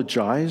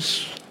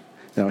apologize.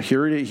 Now,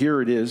 here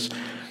it is.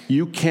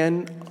 You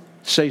can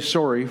say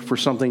sorry for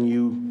something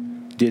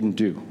you didn't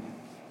do.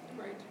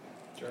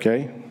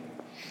 Okay?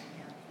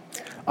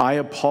 I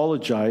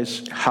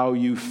apologize how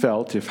you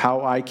felt, if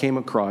how I came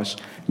across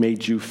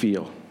made you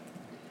feel.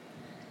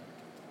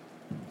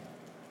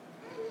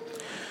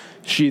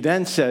 She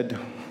then said,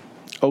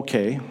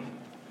 okay,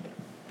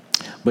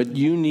 but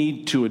you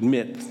need to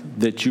admit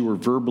that you were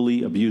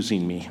verbally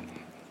abusing me.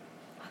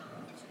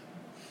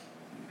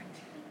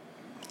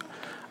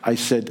 I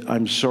said,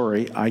 I'm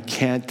sorry, I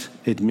can't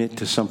admit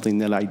to something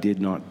that I did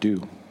not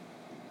do.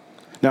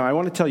 Now, I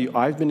want to tell you,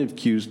 I've been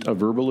accused of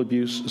verbal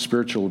abuse,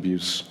 spiritual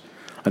abuse,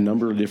 a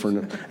number of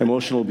different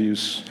emotional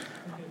abuse.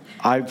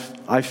 I've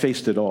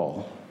faced it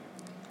all.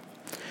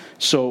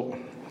 So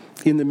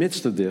in the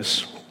midst of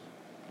this,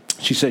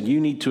 she said, you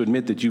need to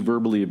admit that you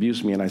verbally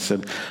abused me. And I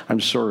said, I'm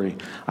sorry,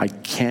 I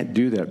can't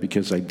do that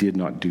because I did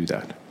not do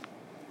that.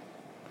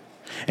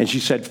 And she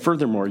said,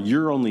 furthermore,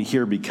 you're only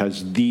here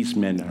because these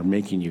men are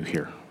making you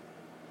here.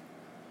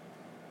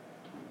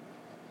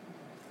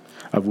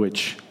 Of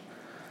which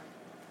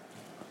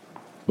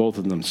both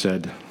of them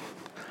said,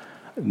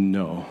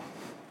 no.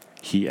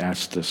 He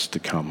asked us to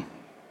come.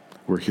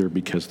 We're here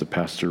because the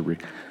pastor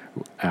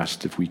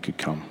asked if we could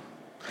come.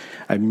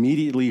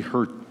 Immediately,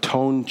 her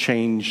tone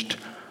changed.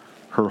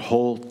 Her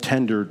whole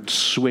tender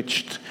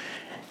switched,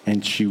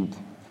 and she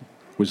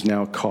was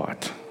now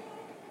caught.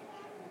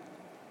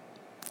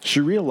 She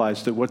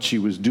realized that what she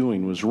was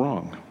doing was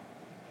wrong.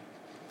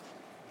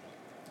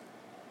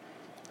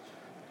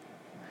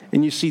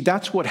 And you see,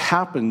 that's what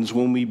happens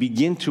when we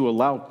begin to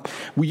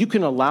you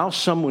can allow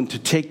someone to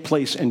take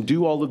place and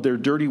do all of their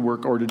dirty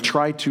work or to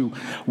try to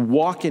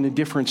walk in a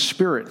different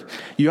spirit.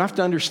 You have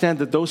to understand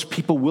that those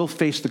people will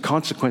face the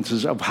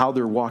consequences of how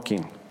they're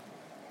walking.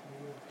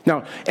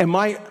 Now, am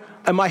I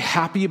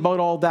happy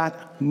about all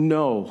that?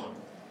 No.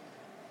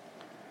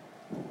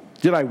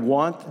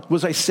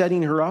 Was I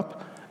setting her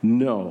up?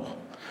 No.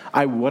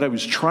 What I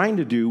was trying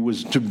to do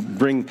was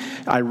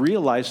I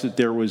realized that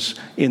there was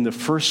in the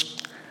first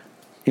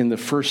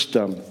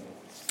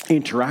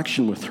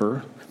interaction with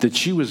her, that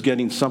she was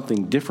getting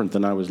something different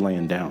than I was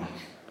laying down.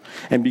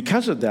 And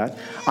because of that,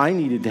 I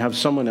needed to have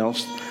someone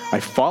else. I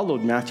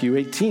followed Matthew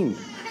 18.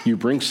 You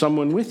bring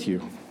someone with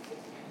you.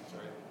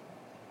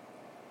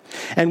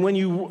 And when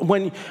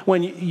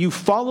you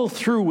follow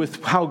through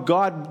with how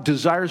God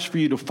desires for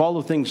you to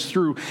follow things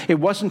through, it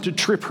wasn't to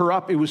trip her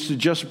up, it was to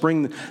just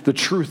bring the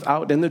truth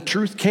out. And the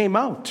truth came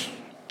out.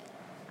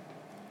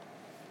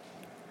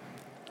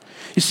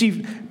 You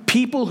see,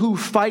 people who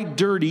fight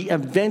dirty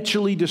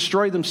eventually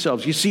destroy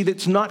themselves. You see,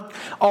 it's not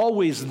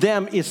always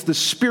them, it's the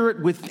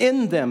spirit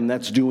within them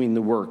that's doing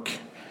the work.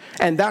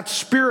 And that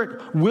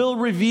spirit will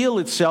reveal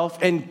itself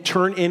and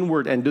turn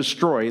inward and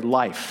destroy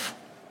life.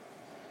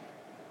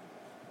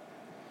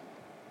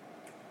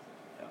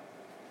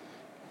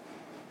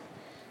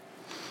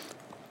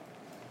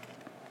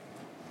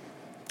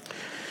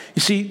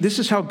 You see, this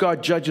is how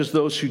God judges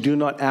those who do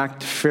not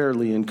act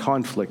fairly in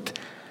conflict.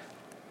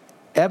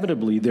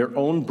 Inevitably, their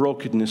own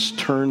brokenness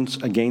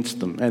turns against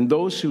them, and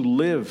those who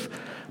live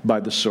by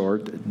the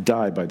sword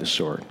die by the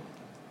sword.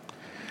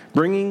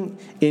 Bringing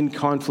in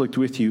conflict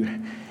with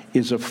you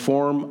is a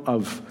form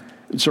of,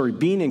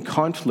 being in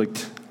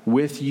conflict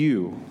with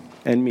you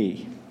and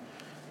me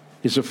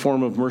is a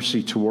form of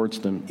mercy towards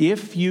them.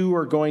 If you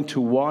are going to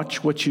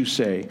watch what you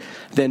say,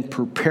 then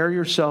prepare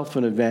yourself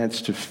in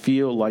advance to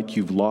feel like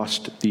you've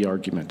lost the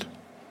argument,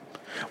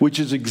 which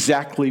is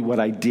exactly what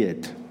I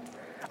did.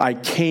 I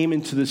came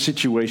into the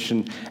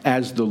situation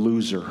as the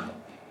loser.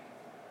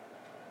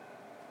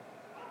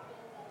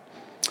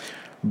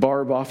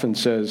 Barb often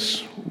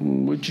says,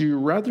 would you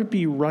rather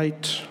be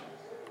right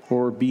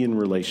or be in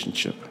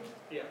relationship?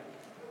 Yeah.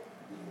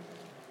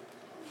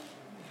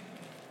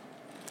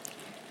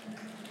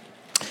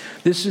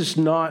 This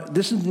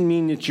doesn't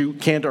mean that you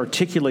can't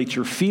articulate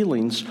your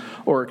feelings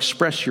or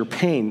express your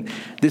pain.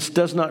 This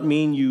does not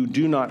mean you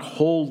do not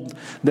hold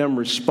them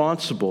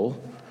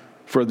responsible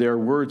for their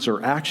words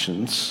or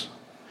actions.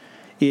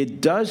 It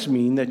does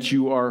mean that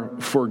you are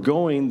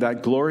foregoing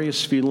that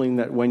glorious feeling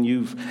that when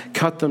you've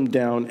cut them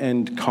down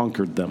and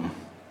conquered them.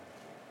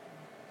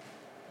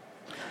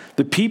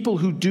 The people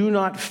who do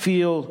that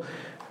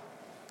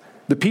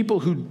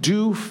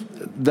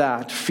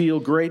feel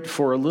great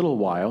for a little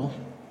while,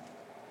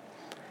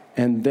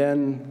 and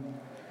then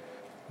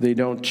they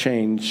don't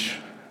change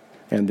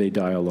and they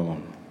die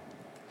alone.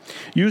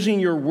 Using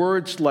your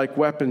words like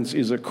weapons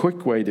is a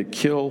quick way to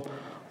kill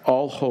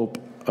all hope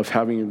of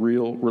having a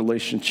real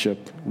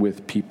relationship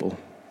with people.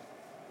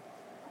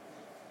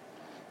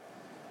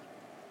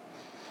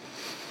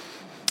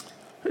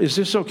 Is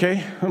this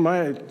okay?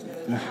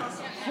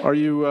 Are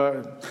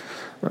you,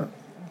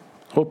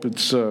 hope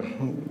it's,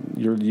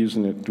 you're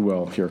using it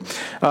well here.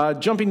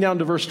 Jumping down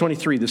to verse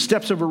 23, the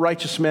steps of a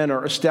righteous man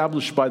are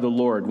established by the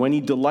Lord. When he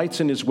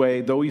delights in his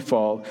way, though he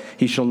fall,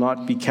 he shall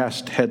not be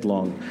cast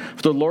headlong.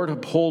 For the Lord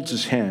upholds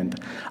his hand.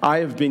 I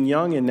have been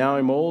young and now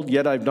I'm old,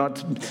 yet I've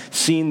not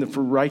seen the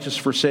righteous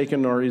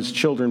forsaken nor his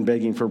children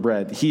begging for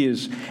bread. He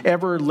is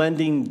ever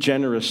lending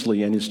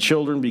generously, and his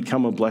children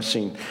become a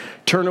blessing.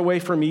 Turn away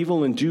from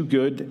evil and do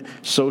good,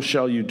 so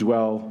shall you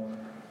dwell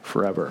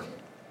forever.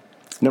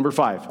 Number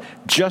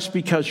 5, just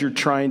because you're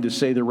trying to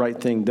say the right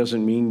thing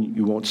doesn't mean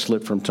you won't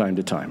slip from time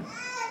to time.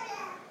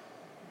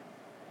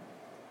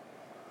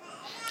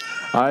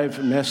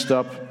 I've messed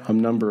up a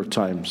number of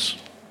times.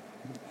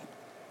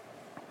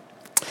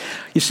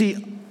 You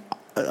see,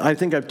 I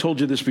think I've told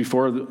you this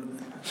before.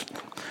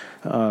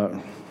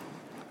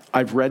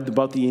 I've read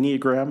about the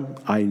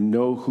Enneagram. I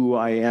know who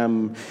I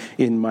am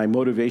in my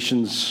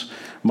motivations,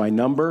 my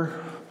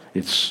number.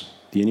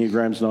 The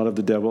Enneagram's not of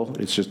the devil.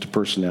 It's just a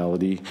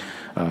personality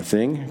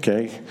thing,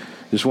 okay?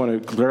 Just want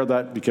to clear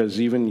that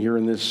because even here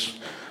in this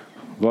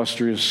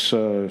illustrious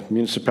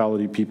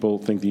municipality, people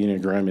think the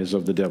Enneagram is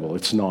of the devil.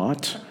 It's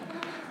not.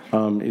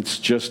 It's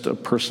just a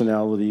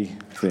personality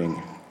thing,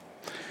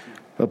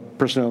 a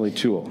personality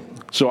tool.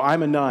 So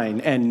I'm a 9,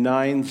 and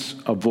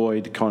 9s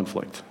avoid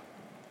conflict.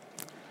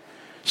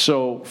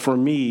 So for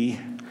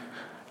me,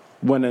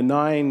 when a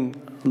 9,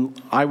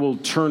 I will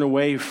turn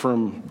away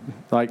from,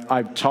 like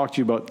I've talked to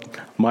you about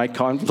my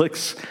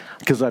conflicts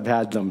because I've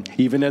had them.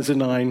 Even as a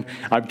 9,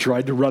 I've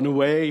tried to run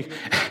away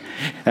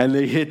and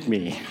they hit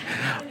me.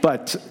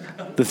 But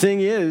the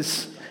thing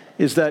is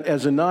that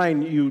as a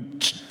 9, you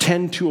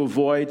tend to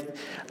avoid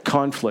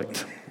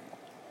conflict.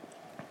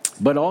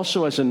 But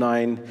also as a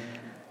 9,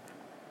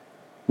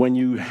 when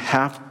you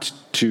have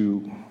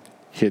to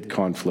hit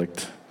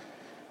conflict,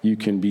 you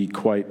can be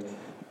quite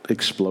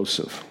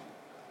explosive.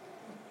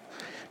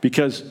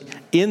 Because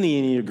in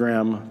the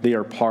Enneagram, they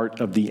are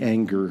part of the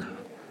anger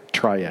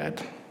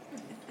triad.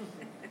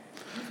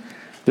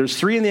 There's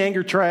 3 in the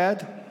anger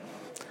triad: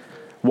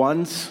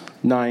 1s,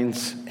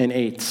 9s, and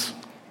 8s.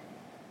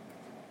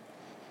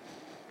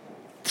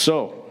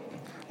 So,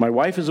 my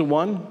wife is a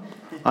 1,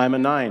 I'm a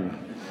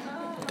 9.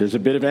 There's a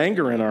bit of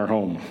anger in our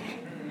home.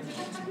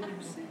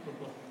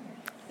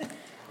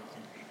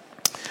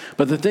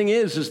 But the thing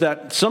is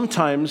that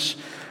sometimes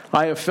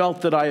I have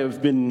felt that I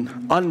have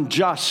been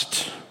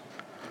unjust,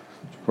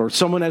 or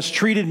someone has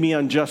treated me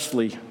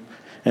unjustly,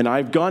 and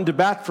I've gone to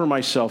bat for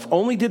myself,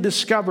 only to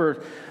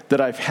discover that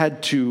I've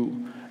had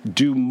to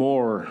do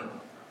more.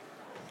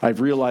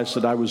 I've realized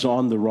that I was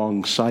on the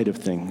wrong side of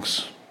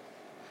things.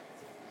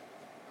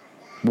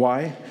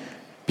 Why?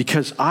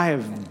 Because I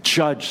have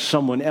judged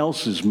someone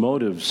else's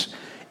motives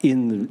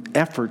in the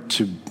effort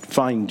to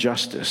find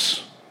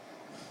justice.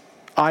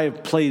 I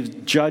have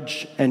played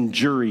judge and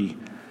jury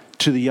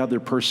to the other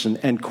person,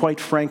 and quite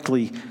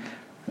frankly,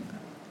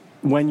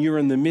 when you're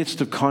in the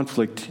midst of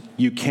conflict,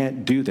 you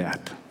can't do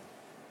that.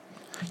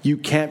 You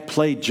can't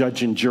play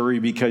judge and jury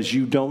because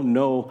you don't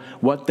know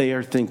what they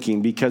are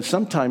thinking, because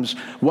sometimes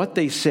what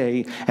they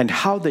say and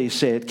how they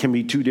say it can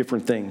be two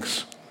different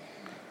things.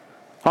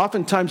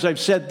 Oftentimes I've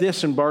said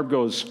this and Barb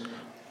goes,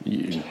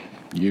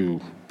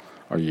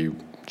 are you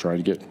trying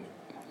to get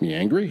me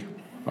angry?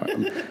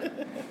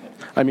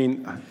 I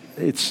mean,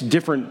 it's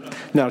different.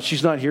 Now,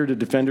 she's not here to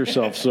defend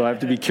herself, so I have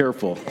to be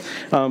careful.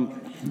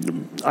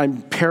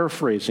 I'm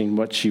paraphrasing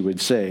what she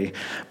would say,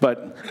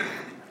 but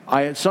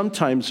I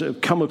sometimes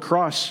come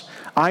across,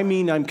 I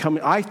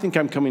think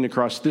I'm coming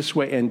across this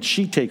way, and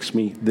she takes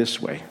me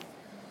this way.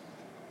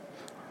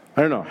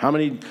 I don't know. How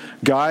many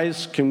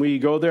guys can we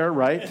go there,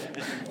 right?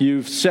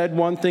 You've said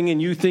one thing and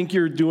you think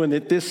you're doing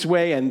it this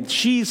way, and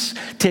she's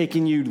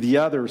taking you to the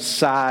other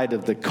side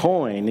of the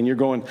coin, and you're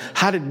going,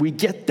 how did we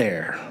get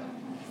there?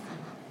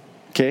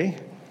 Okay?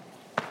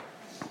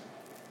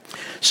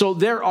 So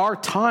there are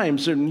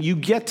times, and you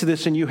get to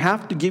this, and you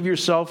have to give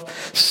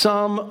yourself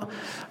some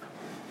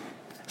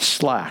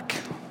slack.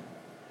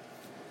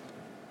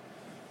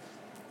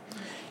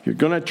 You're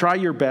going to try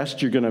your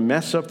best. You're going to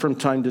mess up from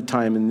time to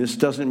time, and this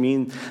doesn't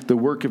mean the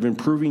work of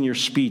improving your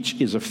speech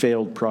is a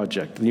failed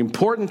project. The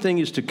important thing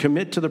is to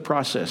commit to the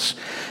process.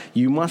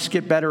 You must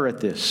get better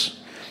at this.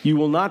 You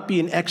will not be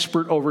an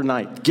expert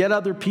overnight. Get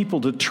other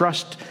people to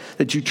trust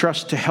that you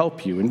trust to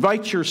help you.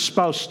 Invite your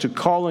spouse to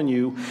call on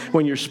you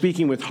when you're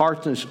speaking with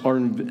harshness or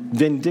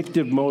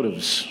vindictive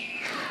motives.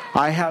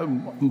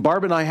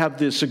 Barb and I have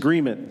this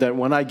agreement that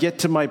when I get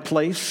to my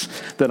place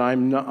that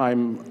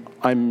I'm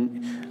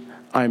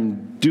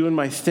doing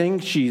my thing,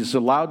 she's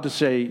allowed to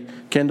say,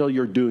 Kendall,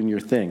 you're doing your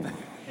thing.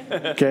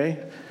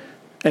 Okay?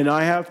 And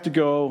I have to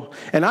go,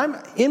 and I'm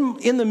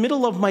in the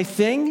middle of my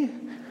thing.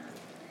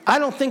 I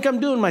don't think I'm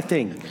doing my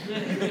thing.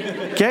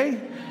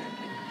 Okay?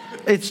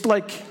 It's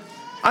like,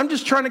 I'm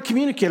just trying to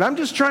communicate. I'm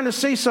just trying to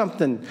say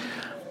something.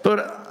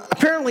 But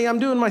apparently I'm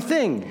doing my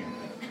thing.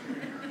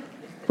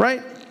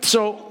 Right?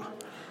 So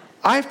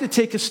I have to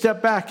take a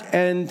step back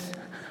and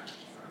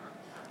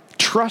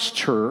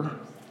trust her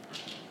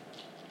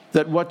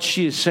that what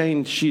she is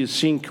saying, she is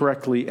seeing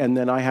correctly, and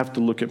then I have to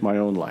look at my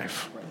own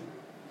life.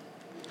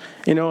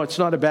 You know, it's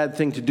not a bad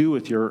thing to do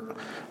with your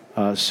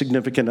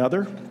significant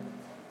other,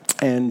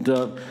 and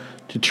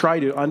to try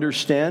to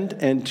understand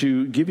and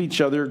to give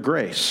each other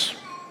grace.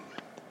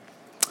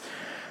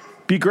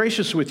 Be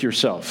gracious with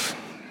yourself.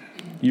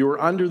 You are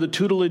under the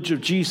tutelage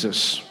of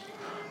Jesus.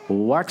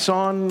 Wax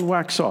on,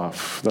 wax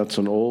off. That's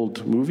an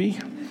old movie.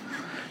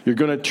 You're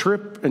going to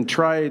trip and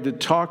try to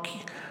talk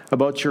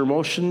about your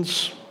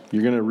emotions.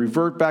 You're going to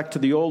revert back to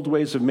the old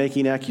ways of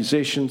making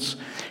accusations.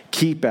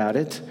 Keep at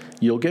it.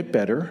 You'll get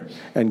better,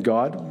 and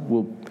God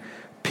will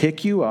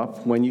pick you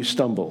up when you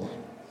stumble.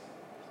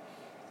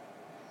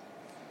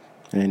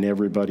 And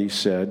everybody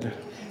said,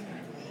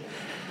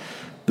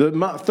 The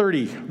mouth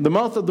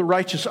of the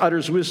righteous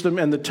utters wisdom,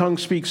 and the tongue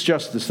speaks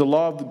justice. The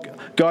law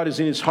of God is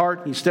in his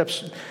heart. His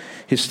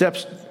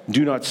steps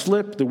do not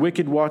slip. The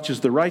wicked watches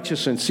the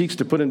righteous and seeks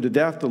to put him to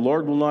death. The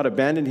Lord will not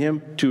abandon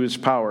him to his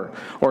power,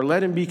 or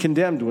let him be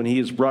condemned when he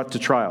is brought to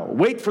trial.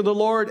 Wait for the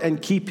Lord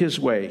and keep his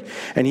way,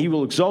 and he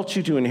will exalt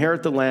you to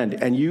inherit the land,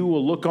 and you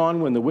will look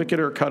on when the wicked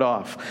are cut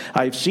off.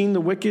 I have seen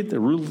the wicked, the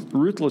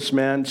ruthless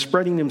man,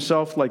 spreading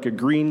himself like a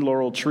green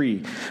laurel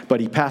tree, but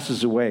he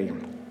passes away.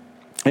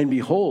 And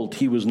behold,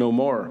 he was no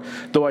more.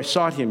 Though I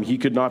sought him, he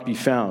could not be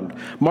found.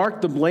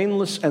 Mark the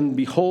blameless and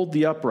behold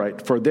the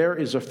upright, for there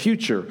is a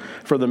future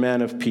for the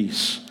man of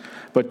peace.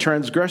 But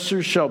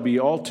transgressors shall be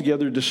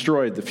altogether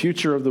destroyed. The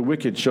future of the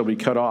wicked shall be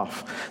cut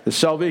off. The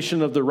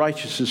salvation of the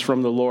righteous is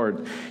from the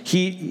Lord.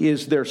 He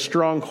is their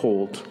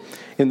stronghold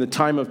in the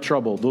time of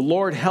trouble. The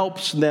Lord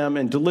helps them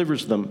and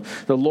delivers them.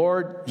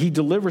 He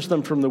delivers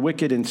them from the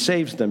wicked and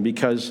saves them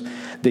because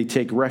they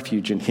take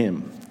refuge in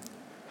him.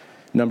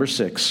 Number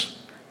 6.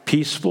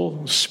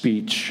 Peaceful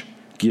speech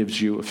gives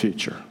you a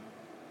future.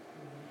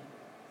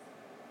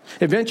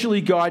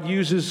 Eventually, God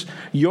uses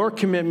your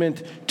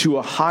commitment to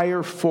a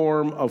higher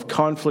form of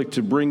conflict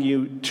to bring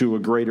you to a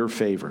greater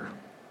favor.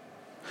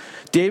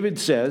 David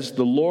says,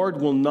 the Lord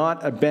will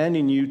not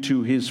abandon you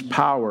to his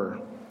power,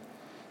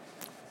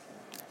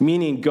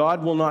 meaning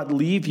God will not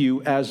leave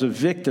you as a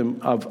victim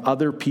of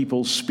other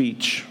people's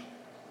speech.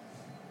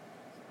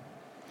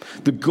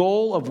 The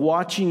goal of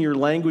watching your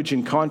language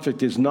in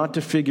conflict is not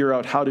to figure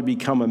out how to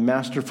become a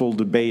masterful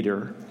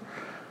debater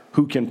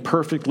who can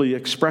perfectly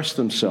express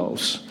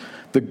themselves.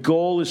 The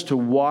goal is to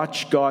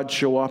watch God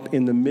show up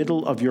in the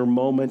middle of your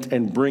moment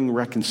and bring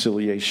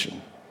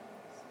reconciliation.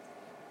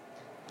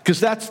 Because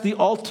that's the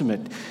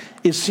ultimate,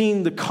 is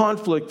seeing the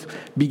conflict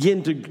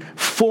begin to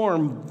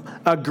form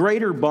a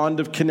greater bond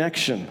of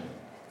connection.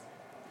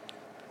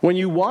 When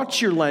you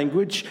watch your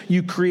language,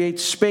 you create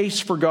space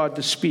for God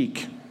to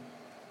speak.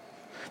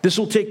 This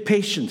will take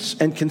patience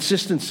and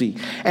consistency.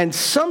 And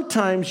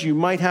sometimes you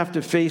might have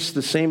to face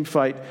the same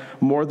fight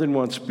more than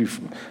once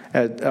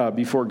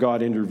before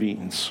God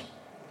intervenes.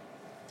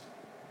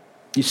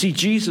 You see,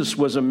 Jesus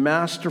was a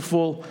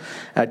masterful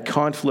at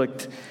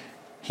conflict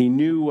He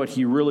knew what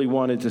he really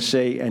wanted to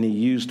say, and he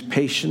used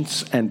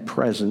patience and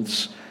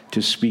presence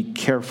to speak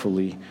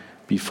carefully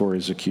before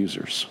his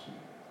accusers.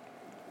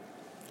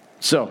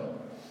 So,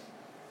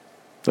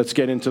 let's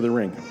get into the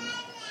ring.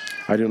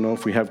 I don't know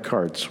if we have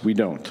cards. We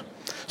don't.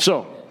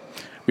 So,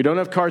 we don't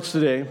have cards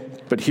today,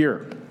 but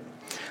here,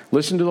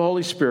 listen to the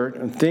Holy Spirit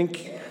and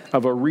think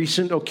of a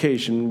recent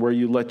occasion where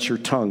you let your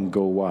tongue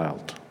go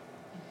wild.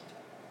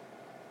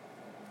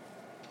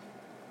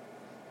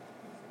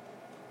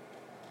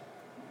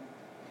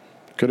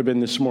 Could have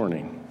been this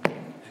morning.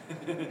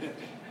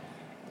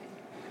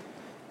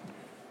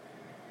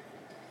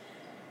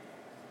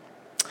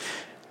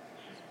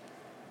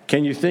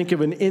 Can you think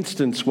of an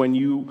instance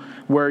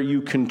where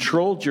you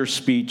controlled your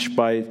speech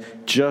by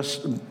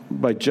just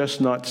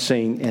not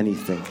saying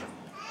anything?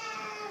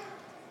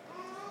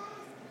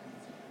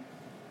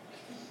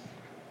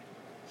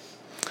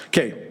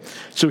 Okay,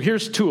 so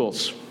here's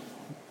tools.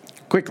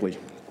 Quickly.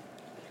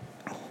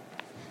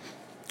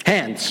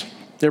 Hands.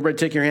 Everybody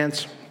take your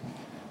hands.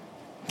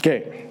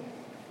 Okay.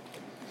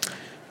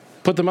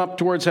 Put them up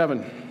towards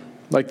heaven,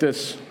 like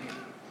this.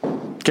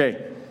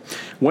 Okay.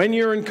 When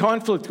you're in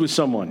conflict with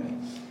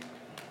someone,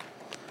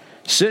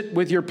 sit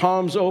with your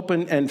palms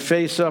open and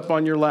face up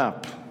on your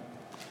lap.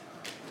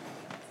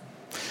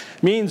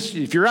 Means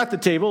if you're at the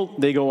table,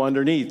 they go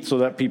underneath so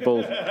that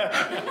people,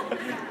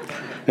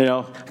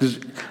 because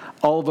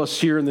all of us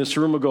here in this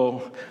room will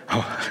go,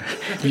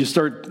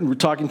 we're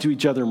talking to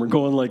each other and we're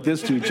going like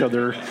this to each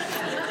other.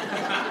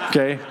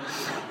 Okay?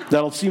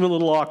 That'll seem a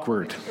little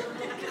awkward.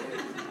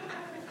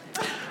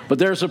 But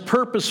there's a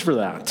purpose for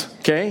that,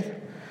 okay?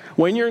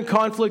 When you're in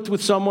conflict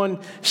with someone,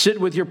 sit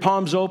with your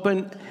palms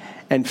open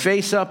and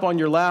face up on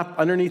your lap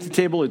underneath the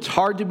table. It's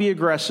hard to be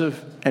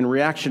aggressive and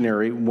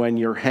reactionary when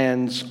your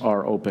hands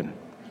are open.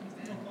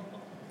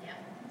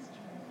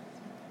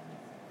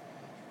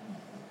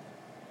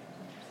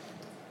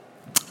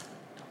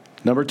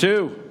 Number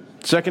 2,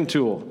 second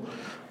tool,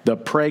 the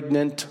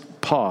pregnant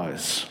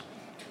pause.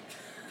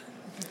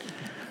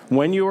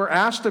 When you are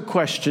asked a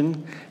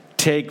question,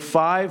 take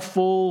 5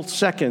 full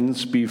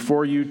seconds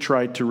before you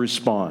try to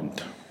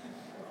respond.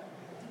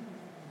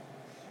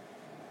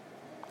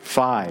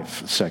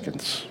 5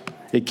 seconds.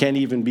 It can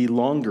even be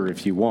longer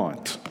if you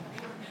want.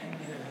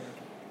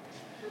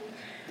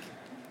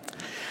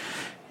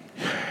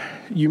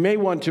 You may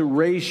want to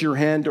raise your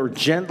hand or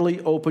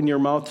gently open your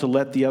mouth to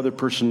let the other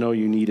person know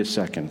you need a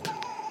second.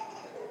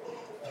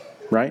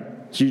 Right?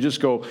 So you just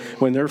go,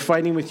 when they're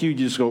fighting with you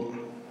just go.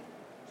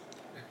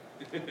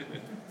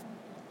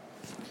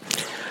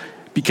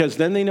 Because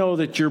then they know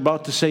that you're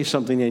about to say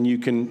something and you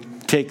can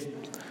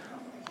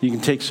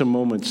take some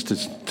moments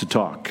to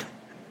talk.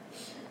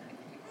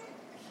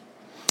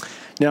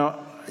 Now,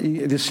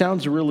 this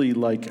sounds really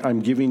like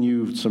I'm giving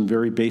you some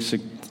very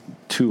basic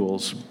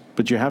tools,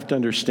 but you have to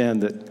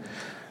understand that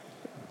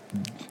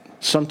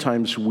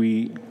sometimes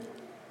when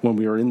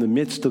we are in the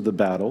midst of the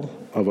battle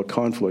of a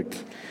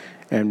conflict,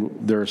 and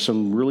there are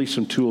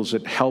some tools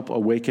that help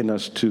awaken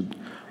us to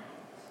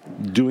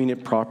doing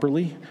it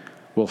properly,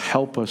 will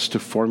help us to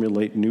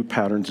formulate new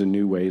patterns in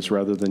new ways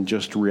rather than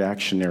just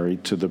reactionary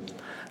to the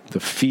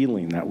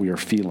feeling that we are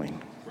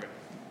feeling.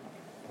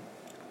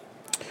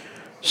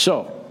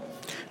 So,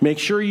 make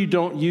sure you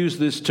don't use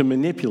this to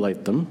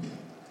manipulate them.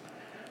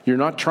 You're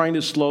not trying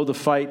to slow the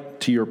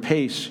fight to your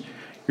pace.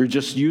 You're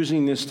just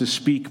using this to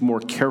speak more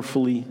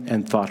carefully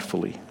and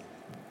thoughtfully.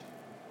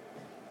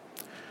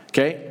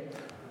 Okay?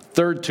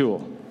 Third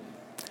tool,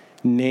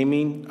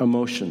 naming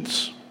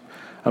emotions.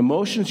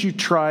 Emotions you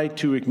try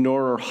to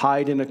ignore or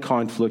hide in a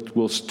conflict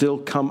will still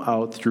come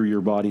out through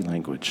your body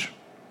language.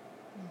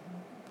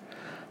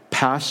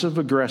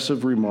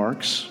 Passive-aggressive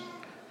remarks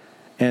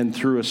and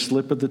through a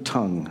slip of the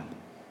tongue.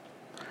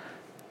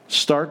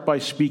 Start by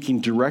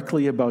speaking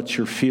directly about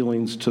your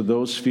feelings to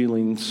those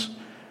feelings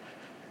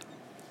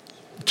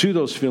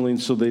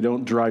so they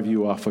don't drive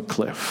you off a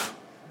cliff.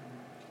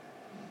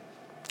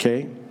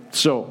 Okay?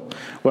 So,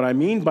 what I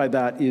mean by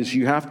that is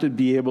you have to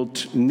be able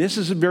to, and this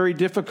is very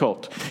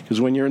difficult,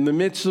 because when you're in the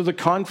midst of the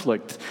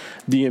conflict,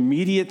 the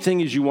immediate thing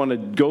is you want to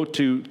go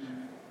to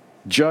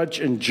judge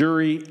and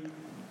jury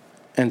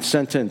and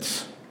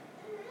sentence,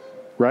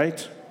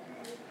 right?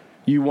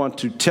 You want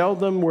to tell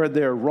them where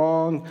they're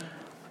wrong,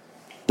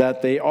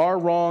 that they are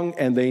wrong,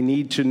 and they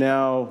need to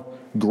now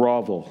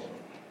grovel.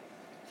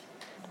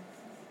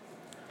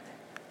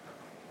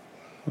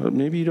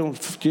 Maybe you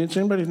don't, does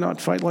anybody not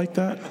fight like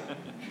that?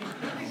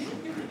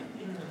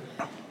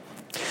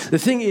 The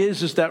thing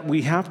is that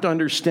we have to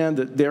understand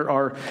that there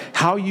are,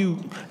 how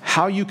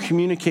you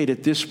communicate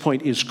at this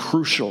point is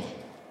crucial.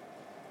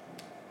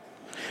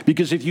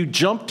 Because if you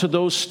jump to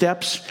those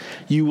steps,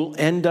 you will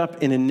end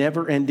up in a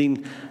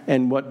never-ending,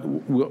 and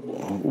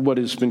what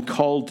has been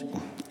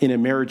called in a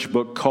marriage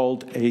book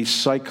called a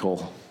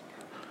cycle.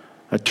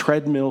 A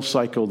treadmill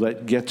cycle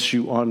that gets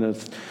you on a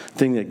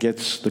thing that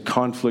gets the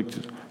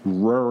conflict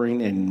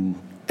roaring and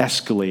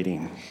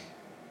escalating.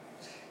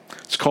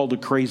 It's called a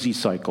crazy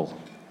cycle.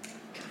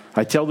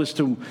 I tell this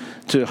to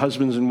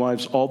husbands and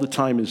wives all the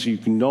time, is you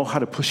can know how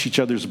to push each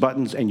other's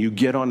buttons and you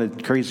get on a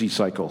crazy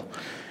cycle.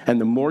 And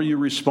the more you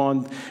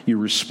respond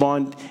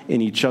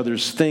in each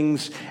other's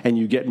things, and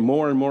you get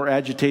more and more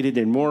agitated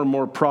and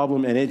more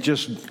problem, and it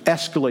just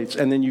escalates.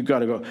 And then you got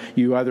to go.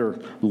 You either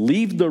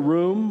leave the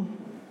room,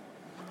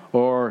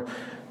 or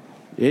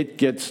it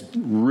gets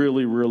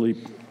really,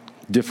 really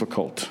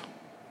difficult.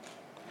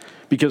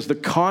 Because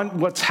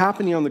what's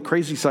happening on the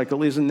crazy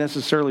cycle isn't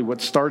necessarily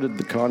what started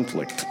the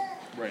conflict.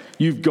 Right.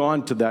 You've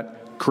gone to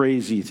that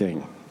crazy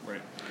thing.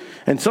 Right.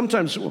 And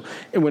sometimes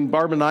when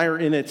Barb and I are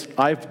in it,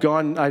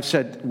 I've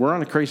said, we're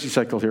on a crazy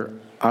cycle here.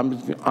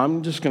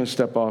 I'm just going to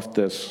step off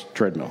this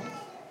treadmill.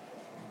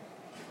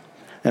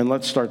 And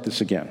let's start this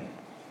again.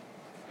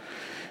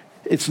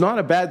 It's not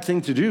a bad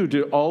thing to do,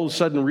 to all of a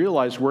sudden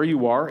realize where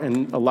you are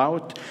and allow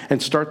it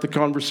and start the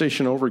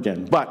conversation over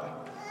again. But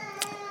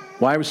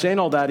why I was saying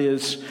all that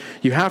is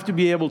you have to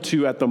be able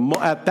to, at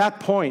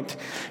that point,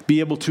 be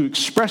able to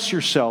express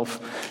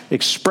yourself,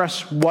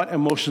 express what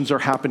emotions are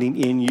happening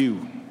in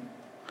you.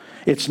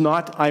 It's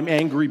not, I'm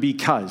angry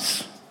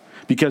because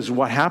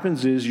what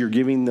happens is you're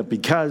giving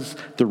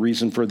the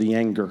reason for the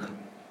anger.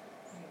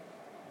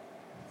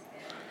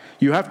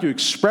 You have to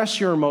express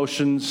your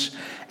emotions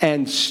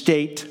and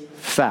state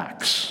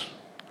facts,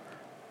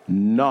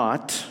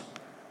 not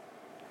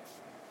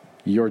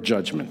your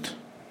judgment.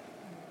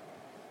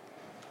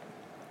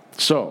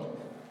 So,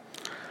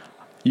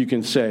 you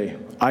can say,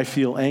 I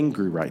feel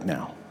angry right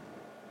now.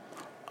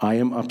 I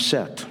am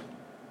upset.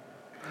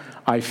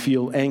 I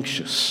feel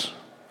anxious.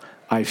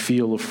 I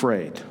feel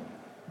afraid.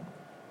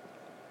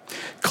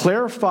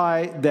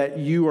 Clarify that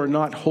you are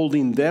not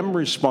holding them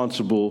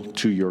responsible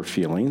to your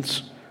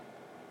feelings,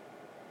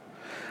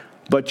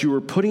 but you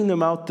are putting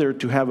them out there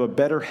to have a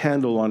better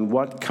handle on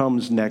what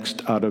comes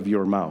next out of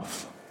your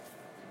mouth.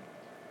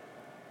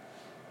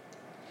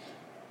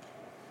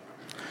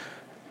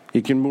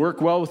 It can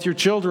work well with your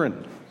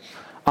children.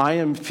 I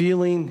am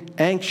feeling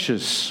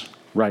anxious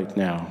right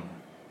now.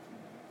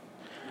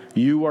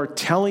 You are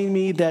telling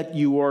me that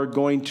you are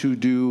going to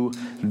do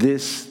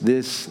this,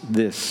 this,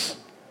 this.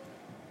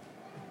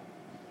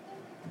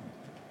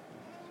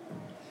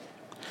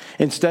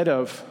 Instead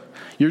of,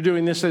 you're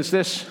doing this, this,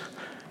 this,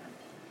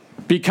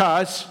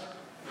 because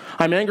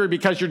I'm angry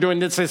because you're doing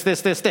this, this,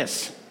 this, this,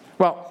 this.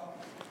 Well,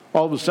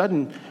 all of a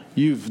sudden,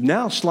 you've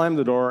now slammed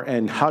the door,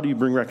 and how do you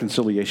bring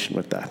reconciliation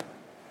with that?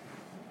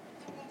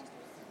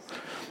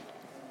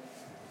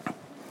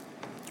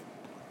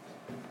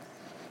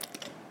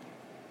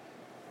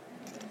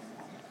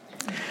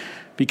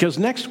 Because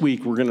next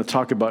week, we're going to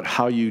talk about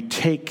how you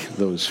take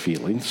those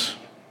feelings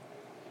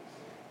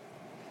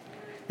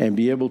and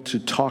be able to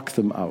talk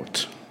them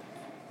out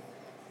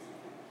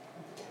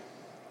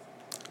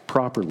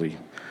properly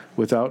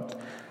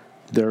without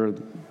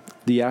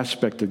the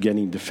aspect of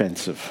getting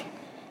defensive.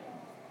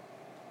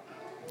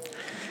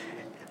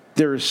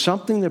 There is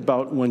something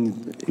about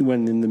when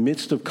in the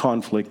midst of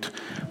conflict,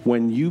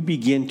 when you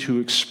begin to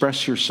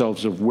express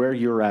yourselves of where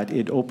you're at,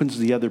 it opens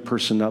the other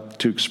person up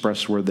to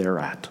express where they're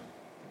at.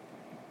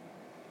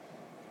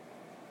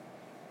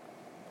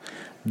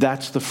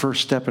 That's the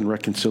first step in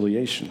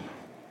reconciliation.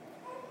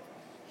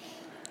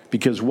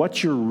 Because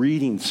what you're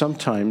reading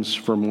sometimes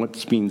from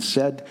what's being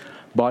said,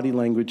 body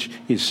language,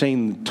 is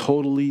saying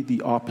totally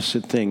the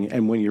opposite thing.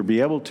 And when you'll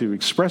be able to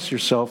express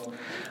yourself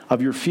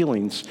of your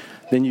feelings,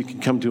 then you can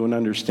come to an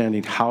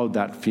understanding how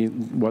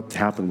what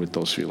happened with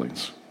those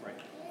feelings.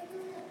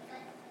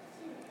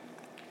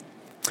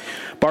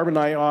 Barb and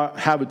I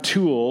have a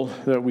tool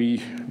that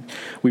we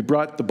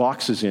brought the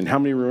boxes in. How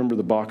many remember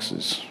the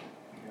boxes?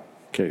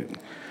 Okay.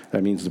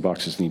 That means the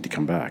boxes need to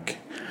come back.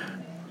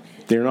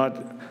 They're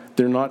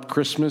not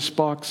Christmas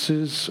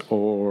boxes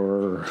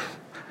or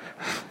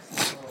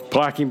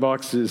blacking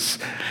boxes.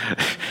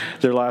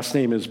 Their last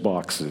name is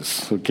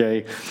Boxes,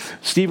 okay?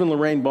 Steve and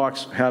Lorraine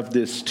Box have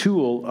this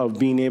tool of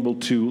being able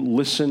to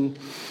listen,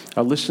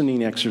 a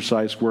listening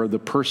exercise where the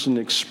person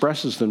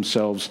expresses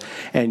themselves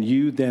and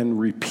you then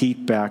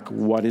repeat back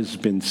what has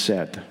been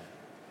said.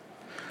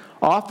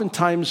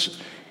 Oftentimes,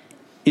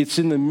 it's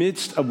in the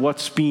midst of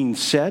what's being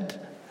said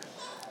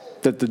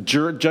that the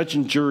judge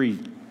and jury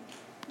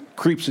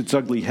creeps its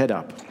ugly head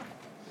up.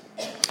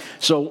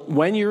 So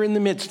when you're in the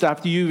midst,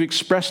 after you've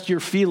expressed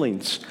your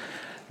feelings,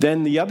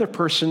 then the other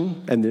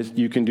person, and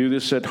you can do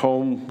this at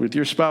home with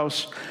your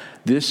spouse,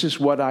 this is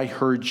what I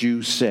heard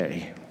you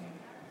say.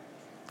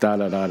 Da,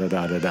 da, da, da,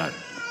 da, da, da.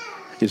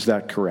 Is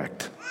that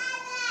correct?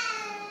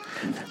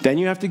 Then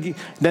you have to.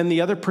 Then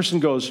the other person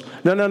goes,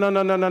 no.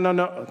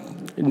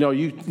 No,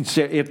 you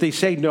say, if they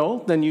say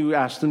no, then you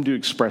ask them to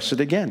express it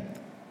again.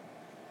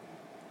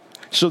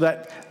 So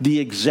that the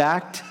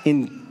exact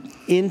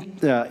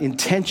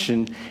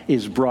intention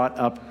is brought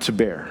up to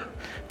bear.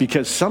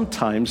 Because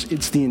sometimes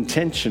it's the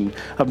intention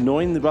of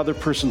knowing the other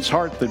person's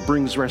heart that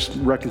brings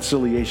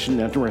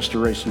reconciliation and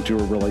restoration to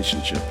a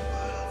relationship.